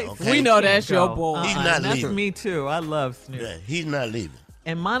damn well. Hey, Okay? We know that's Go. your boy. He's not That's leaving. me too. I love Snoop. Yeah, he's not leaving.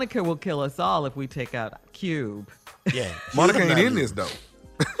 And Monica will kill us all if we take out Cube. Yeah. Monica Snoop ain't not in leaving. this,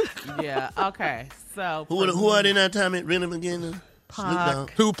 though. Yeah, okay. So Who are they not, Tommy? Read them again. Snoop Pac.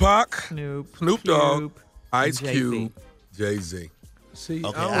 Dogg. Tupac, Snoop. Snoop Dogg, Cube, Ice and Jay-Z. Cube, Jay-Z. See,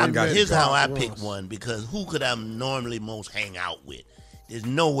 Okay, I only met here's how I Pac pick once. one, because who could I normally most hang out with? There's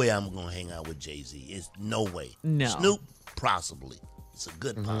no way I'm going to hang out with Jay-Z. It's no way. No. Snoop, possibly. It's a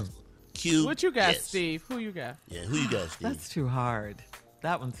good possible. Cube, what you got, yes. Steve? Who you got? Yeah, who you got, Steve? That's too hard.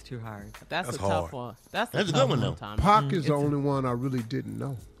 That one's too hard. That's a hard. tough one. That's a tough good one, though. Tommy. Pac is the only one I really didn't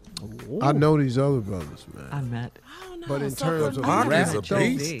know. I know these other brothers, man. I met. I don't know. But in So terms of Pac rap, is a though,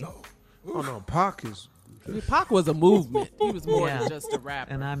 beast. oh no, Pac is. Pac was a movement. He was more Yeah. than just a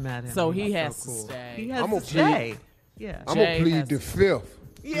rapper. And I met him. So he has so to cool. stay. He has I'm to a stay. Yeah. I'm Jay gonna plead has the to- fifth.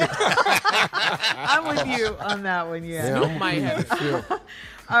 I'm with you on that one, yeah. Yeah, Snoop I'm might gonna have plead the fifth.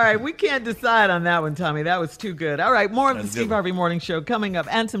 All right, we can't decide on that one, Tommy. That was too good. All right, more of the Steve Harvey Morning Show coming up,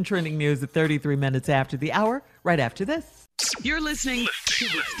 and some trending news at 33 minutes after the hour, right after this. You're listening to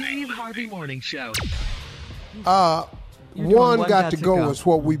the Steve Harvey Morning Show. You're doing One got to go is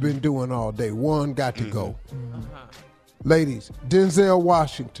what we've been doing all day. One got to go. Ladies, Denzel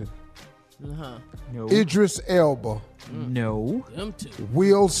Washington, No. Idris Elba, No. Them two.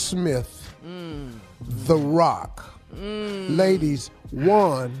 Will Smith, The Rock. Ladies,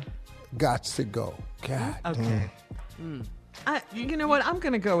 one got to go. God Okay. You know what? I'm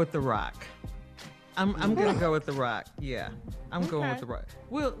going to go with The Rock. I'm going to go with The Rock. Yeah. I'm going with The Rock.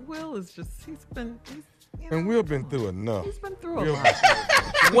 Will is just, And we've been through enough. he's been through a lot.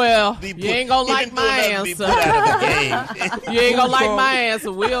 Well, Be you put- ain't gonna he like been my through enough to be answer. put out of the game. You ain't gonna like my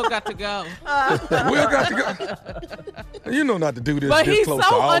answer. Will got to go. Will got to go. You know not to do this But this he's close so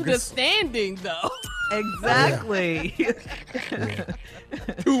to August. understanding, though. Exactly.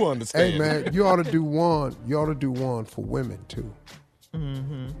 Too understanding. Hey man, you ought to do one. You ought to do one for women too.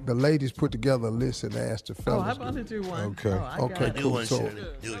 The ladies put together a list and asked the Oh, fellas. I want to do one. Okay. Oh, I got Okay, it. Do cool. one, So, Shirley.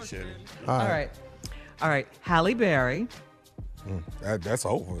 Do it, Shirley. All right. Halle Berry, That's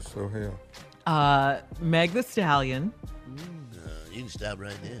over. So hell. Meg the Stallion, You can stop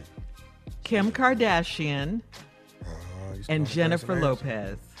right there. Kim Kardashian, You and started Jennifer pressing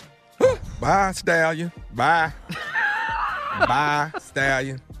answer. Lopez. Bye, Stallion. Bye. Bye,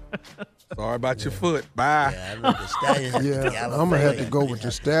 Stallion. That's Sorry about your foot. Bye. Yeah, I love the Stallion. Yeah, I'm going to have to go with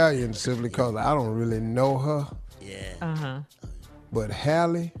the Stallion simply because I don't really know her. Yeah. But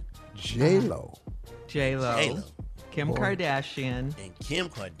Halle, J-Lo. J-Lo. Kim Kardashian. And Kim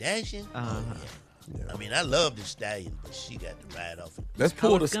Kardashian? Yeah. I mean, I love the Stallion, but she got to ride off. Let's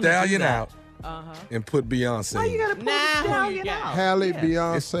pull the Stallion out and put Beyonce. Why you got to pull the Stallion out? Halle,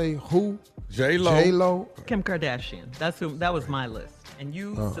 Beyonce, who? J-Lo. J-Lo. Kim Kardashian. That was my list. And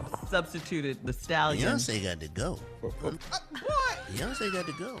you substituted the Stallion. Beyonce got to go. What? Beyonce got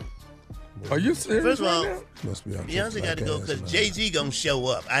to go. Are you serious? First of all, right Beyonce got to go because Jay-Z going to show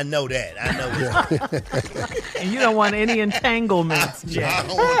up. I know that. I know it. And you don't want any entanglements, Jay. I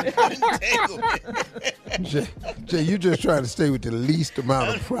don't want any entanglements. Jay, you just trying to stay with the least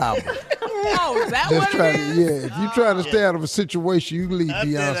amount of problems. Oh, is that Just what it is? if you're trying to stay out of a situation, you leave I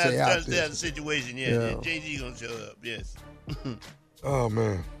Beyonce said I out trying to stay out there. of the situation, yeah. Jay-Z going to show up, yes. Oh,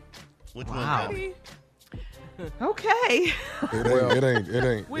 man. Which Wow. one? Okay. It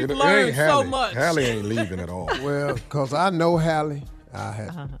ain't. We've it learned ain't so Halle. much. Halle ain't leaving at all. Well, because I know Halle,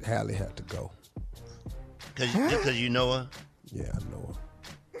 Halle had to go. Because you know her? Yeah, I know her.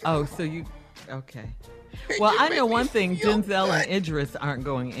 Oh, so you, okay. Well, I know one thing, Denzel and Idris aren't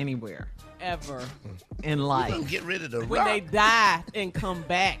going anywhere. Ever. In life. Get rid of the When they die and come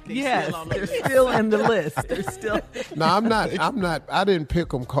back, Yes, still on the they're list. still in the list. They're still. No, I'm not. I didn't pick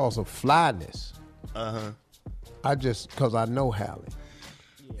them because of flyness. Uh-huh. I just, because I know Halle.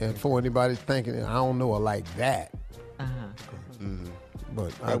 And for anybody thinking, I don't know her like that.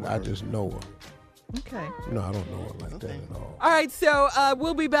 But I just know her. Okay. No, I don't know her like that at all. All right, so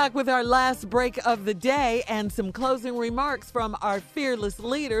we'll be back with our last break of the day and some closing remarks from our fearless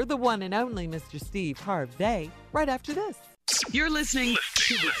leader, the one and only Mr. Steve Harvey, right after this. You're listening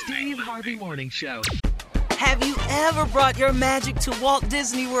to the Steve Harvey Morning Show. Have you ever brought your magic to Walt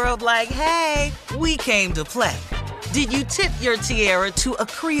Disney World like, hey, we came to play? Did you tip your tiara to a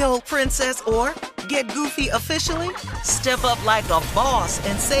Creole princess or get goofy officially? Step up like a boss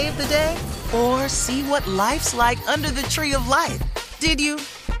and save the day? Or see what life's like under the tree of life? Did you?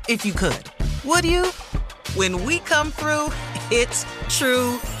 If you could. Would you? When we come through, it's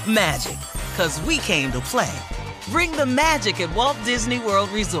true magic. 'Cause we came to play. Bring the magic at Walt Disney World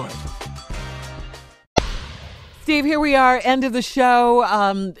Resort. Steve, here we are, end of the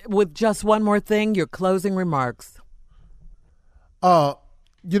show, with just one more thing, your closing remarks.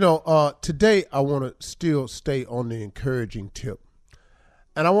 Today I want to still stay on the encouraging tip.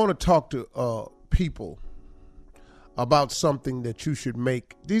 And I want to talk to people about something that you should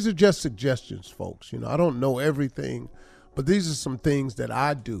make. These are just suggestions, folks. I don't know everything, but these are some things that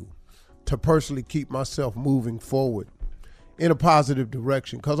I do to personally keep myself moving forward in a positive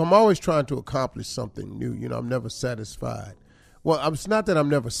direction, because I'm always trying to accomplish something new. I'm never satisfied. Well, it's not that I'm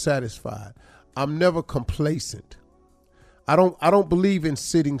never satisfied. I'm never complacent. I don't believe in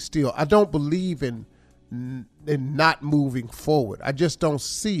sitting still. I don't believe in not moving forward. I just don't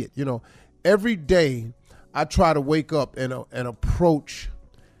see it. Every day I try to wake up and approach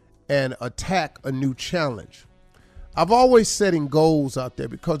and attack a new challenge. I've always setting goals out there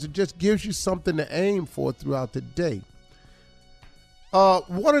because it just gives you something to aim for throughout the day.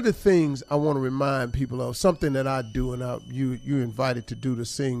 One of the things I want to remind people of, something that I do, and you're invited to do the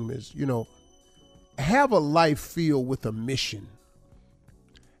same, is, have a life filled with a mission.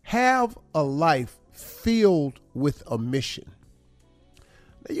 Have a life filled with a mission.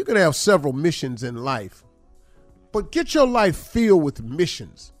 Now, you can have several missions in life, but get your life filled with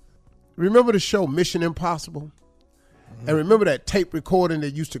missions. Remember the show Mission Impossible? Mm-hmm. And remember that tape recording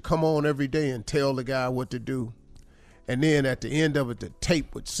that used to come on every day and tell the guy what to do? And then at the end of it, the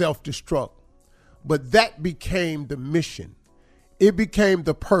tape would self-destruct. But that became the mission. It became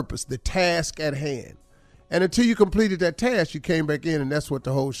the purpose, the task at hand. And until you completed that task, you came back in, and that's what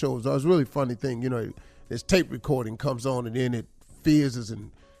the whole show was. It was a really funny thing. This tape recording comes on, and then it fizzes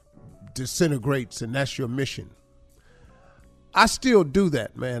and disintegrates, and that's your mission. I still do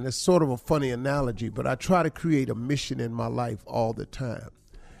that, man. It's sort of a funny analogy, but I try to create a mission in my life all the time.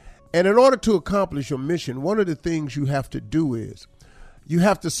 And in order to accomplish your mission, one of the things you have to do is you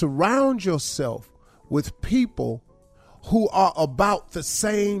have to surround yourself with people who are about the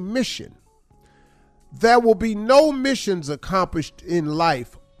same mission. There will be no missions accomplished in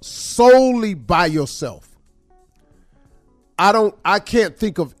life solely by yourself. I can't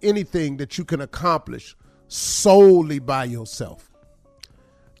think of anything that you can accomplish solely by yourself.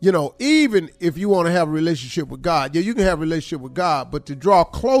 Even if you want to have a relationship with God, you can have a relationship with God, but to draw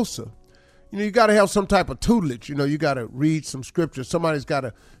closer, you got to have some type of tutelage. You got to read some scripture. Somebody's got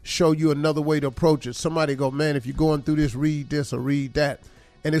to show you another way to approach it. Somebody go, man, if you're going through this, read this or read that.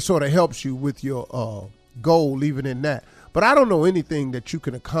 and it sort of helps you with your goal even in that. But I don't know anything that you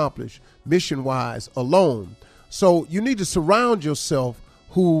can accomplish mission-wise alone. So you need to surround yourself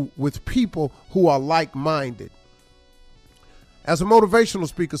with people who are like-minded. As a motivational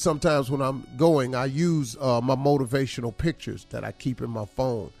speaker, sometimes when I'm going, I use my motivational pictures that I keep in my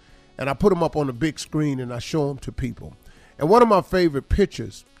phone, and I put them up on the big screen and I show them to people. And one of my favorite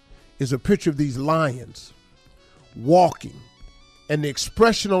pictures is a picture of these lions walking, and the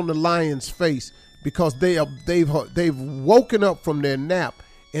expression on the lion's face, because they've woken up from their nap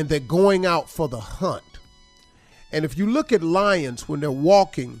and they're going out for the hunt. And if you look at lions when they're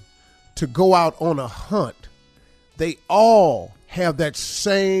walking to go out on a hunt, they all have that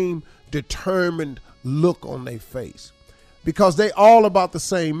same determined look on their face because they all about the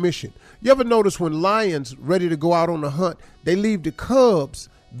same mission. You ever notice when lions ready to go out on a hunt, they leave the cubs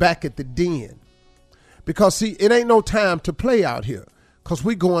back at the den? Because, see, it ain't no time to play out here because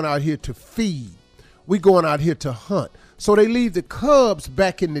we going out here to feed. We going out here to hunt. So they leave the cubs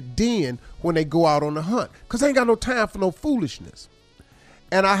back in the den when they go out on the hunt because they ain't got no time for no foolishness.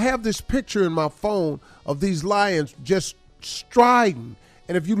 And I have this picture in my phone of these lions just striding.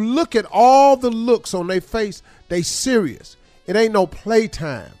 And if you look at all the looks on their face, they serious. It ain't no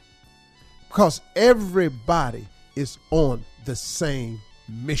playtime because everybody is on the same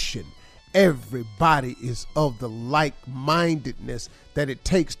mission. Everybody is of the like-mindedness that it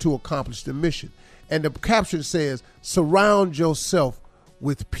takes to accomplish the mission. And the caption says, surround yourself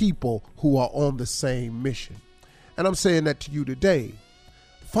with people who are on the same mission. And I'm saying that to you today.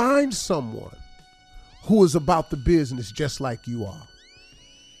 Find someone who is about the business just like you are.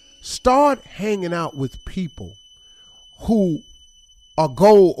 Start hanging out with people who are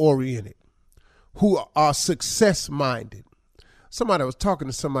goal-oriented, who are success-minded. Somebody was talking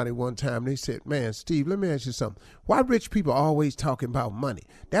to somebody one time, they said, man, Steve, let me ask you something. Why rich people always talking about money?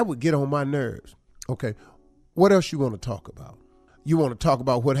 That would get on my nerves. Okay, what else you want to talk about? You want to talk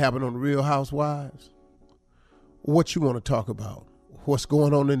about what happened on the Real Housewives? What you want to talk about? What's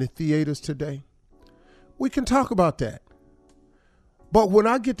going on in the theaters today? We can talk about that. But when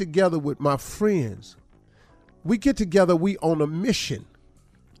I get together with my friends, we get together, we on a mission.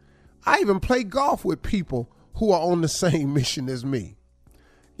 I even play golf with people who are on the same mission as me.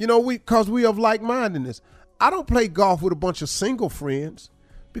 You know, because we have like-mindedness. I don't play golf with a bunch of single friends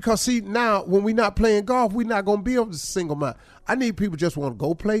because, see, now when we're not playing golf, we're not going to be able to single mind. I need people just want to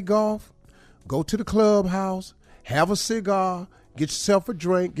go play golf, go to the clubhouse, have a cigar, get yourself a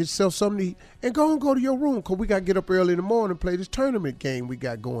drink, get yourself something to eat, and go to your room because we got to get up early in the morning and play this tournament game we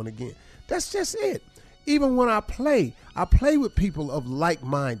got going again. That's just it. Even when I play with people of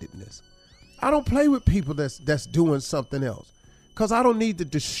like-mindedness. I don't play with people that's doing something else because I don't need the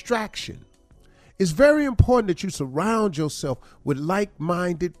distraction. It's very important that you surround yourself with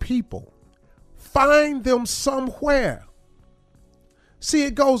like-minded people. Find them somewhere. See,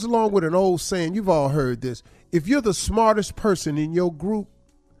 it goes along with an old saying. You've all heard this. If you're the smartest person in your group,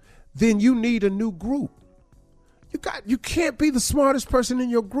 then you need a new group. You can't be the smartest person in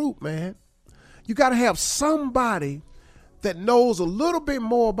your group, man. You got to have somebody that knows a little bit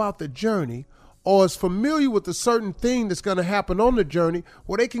more about the journey or is familiar with a certain thing that's going to happen on the journey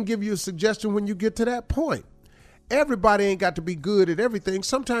where they can give you a suggestion when you get to that point. Everybody ain't got to be good at everything.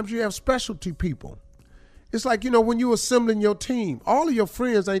 Sometimes you have specialty people. It's like, when you're assembling your team, all of your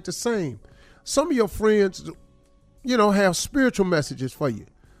friends ain't the same. Some of your friends, have spiritual messages for you.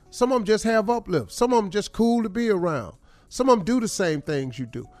 Some of them just have uplift. Some of them just cool to be around. Some of them do the same things you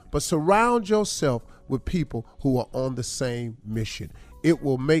do. But surround yourself with people who are on the same mission. It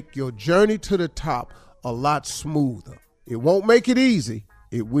will make your journey to the top a lot smoother. It won't make it easy.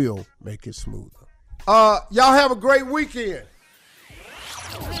 It will make it smoother. Y'all have a great weekend.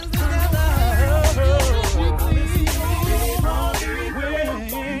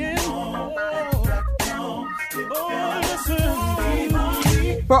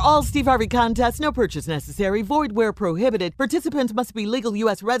 For all Steve Harvey contests, no purchase necessary, void where prohibited. Participants must be legal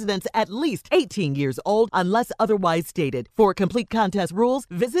U.S. residents at least 18 years old unless otherwise stated. For complete contest rules,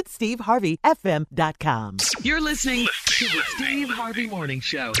 visit SteveHarveyFM.com. You're listening to the Steve Harvey Morning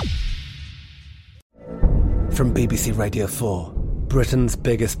Show. From BBC Radio 4, Britain's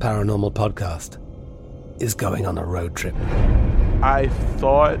biggest paranormal podcast is going on a road trip. I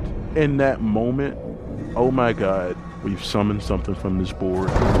thought in that moment, oh my God, we've summoned something from this board.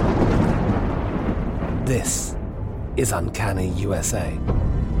 This is Uncanny USA.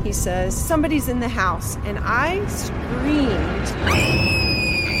 He says, somebody's in the house, and I screamed.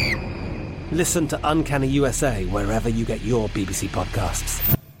 Listen to Uncanny USA wherever you get your BBC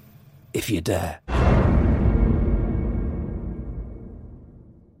podcasts, if you dare.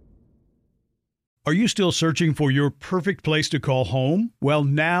 Are you still searching for your perfect place to call home? Well,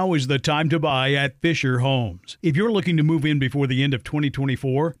 now is the time to buy at Fisher Homes. If you're looking to move in before the end of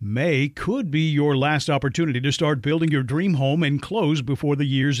 2024, May could be your last opportunity to start building your dream home and close before the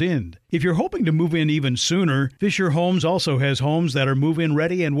year's end. If you're hoping to move in even sooner, Fisher Homes also has homes that are move-in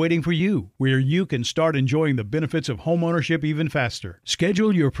ready and waiting for you, where you can start enjoying the benefits of homeownership even faster.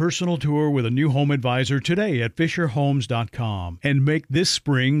 Schedule your personal tour with a new home advisor today at FisherHomes.com and make this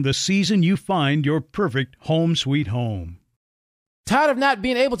spring the season you find your perfect home sweet home. Tired of not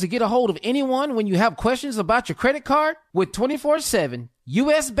being able to get a hold of anyone when you have questions about your credit card? With 24/7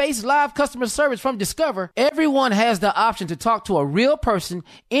 U.S.-based live customer service from Discover, everyone has the option to talk to a real person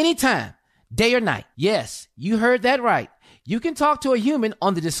anytime, day or night. Yes, you heard that right. You can talk to a human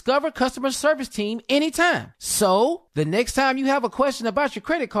on the Discover customer service team anytime. So, the next time you have a question about your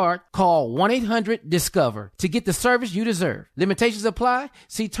credit card, call 1-800-DISCOVER to get the service you deserve. Limitations apply.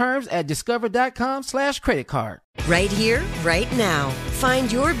 See terms at discover.com/creditcard. Right here, right now.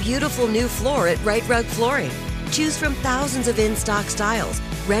 Find your beautiful new floor at Right Rug Flooring. Choose from thousands of in-stock styles,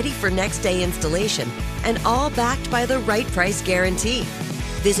 ready for next day installation, and all backed by the right price guarantee.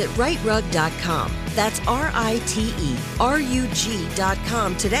 Visit rightrug.com. That's RITERUG.com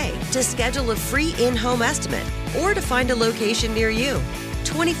today to schedule a free in-home estimate or to find a location near you.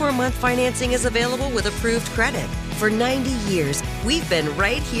 24-month financing is available with approved credit. For 90 years, we've been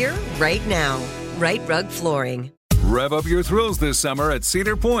right here, right now. Right Rug Flooring. Rev up your thrills this summer at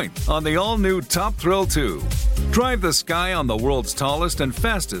Cedar Point on the all-new Top Thrill 2. Drive the sky on the world's tallest and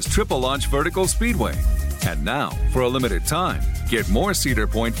fastest triple-launch vertical speedway. And now, for a limited time, get more Cedar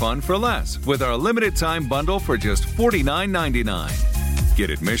Point fun for less with our limited-time bundle for just $49.99. Get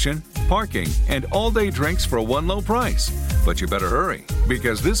admission, parking, and all-day drinks for one low price. But you better hurry,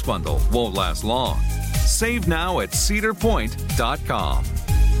 because this bundle won't last long. Save now at cedarpoint.com.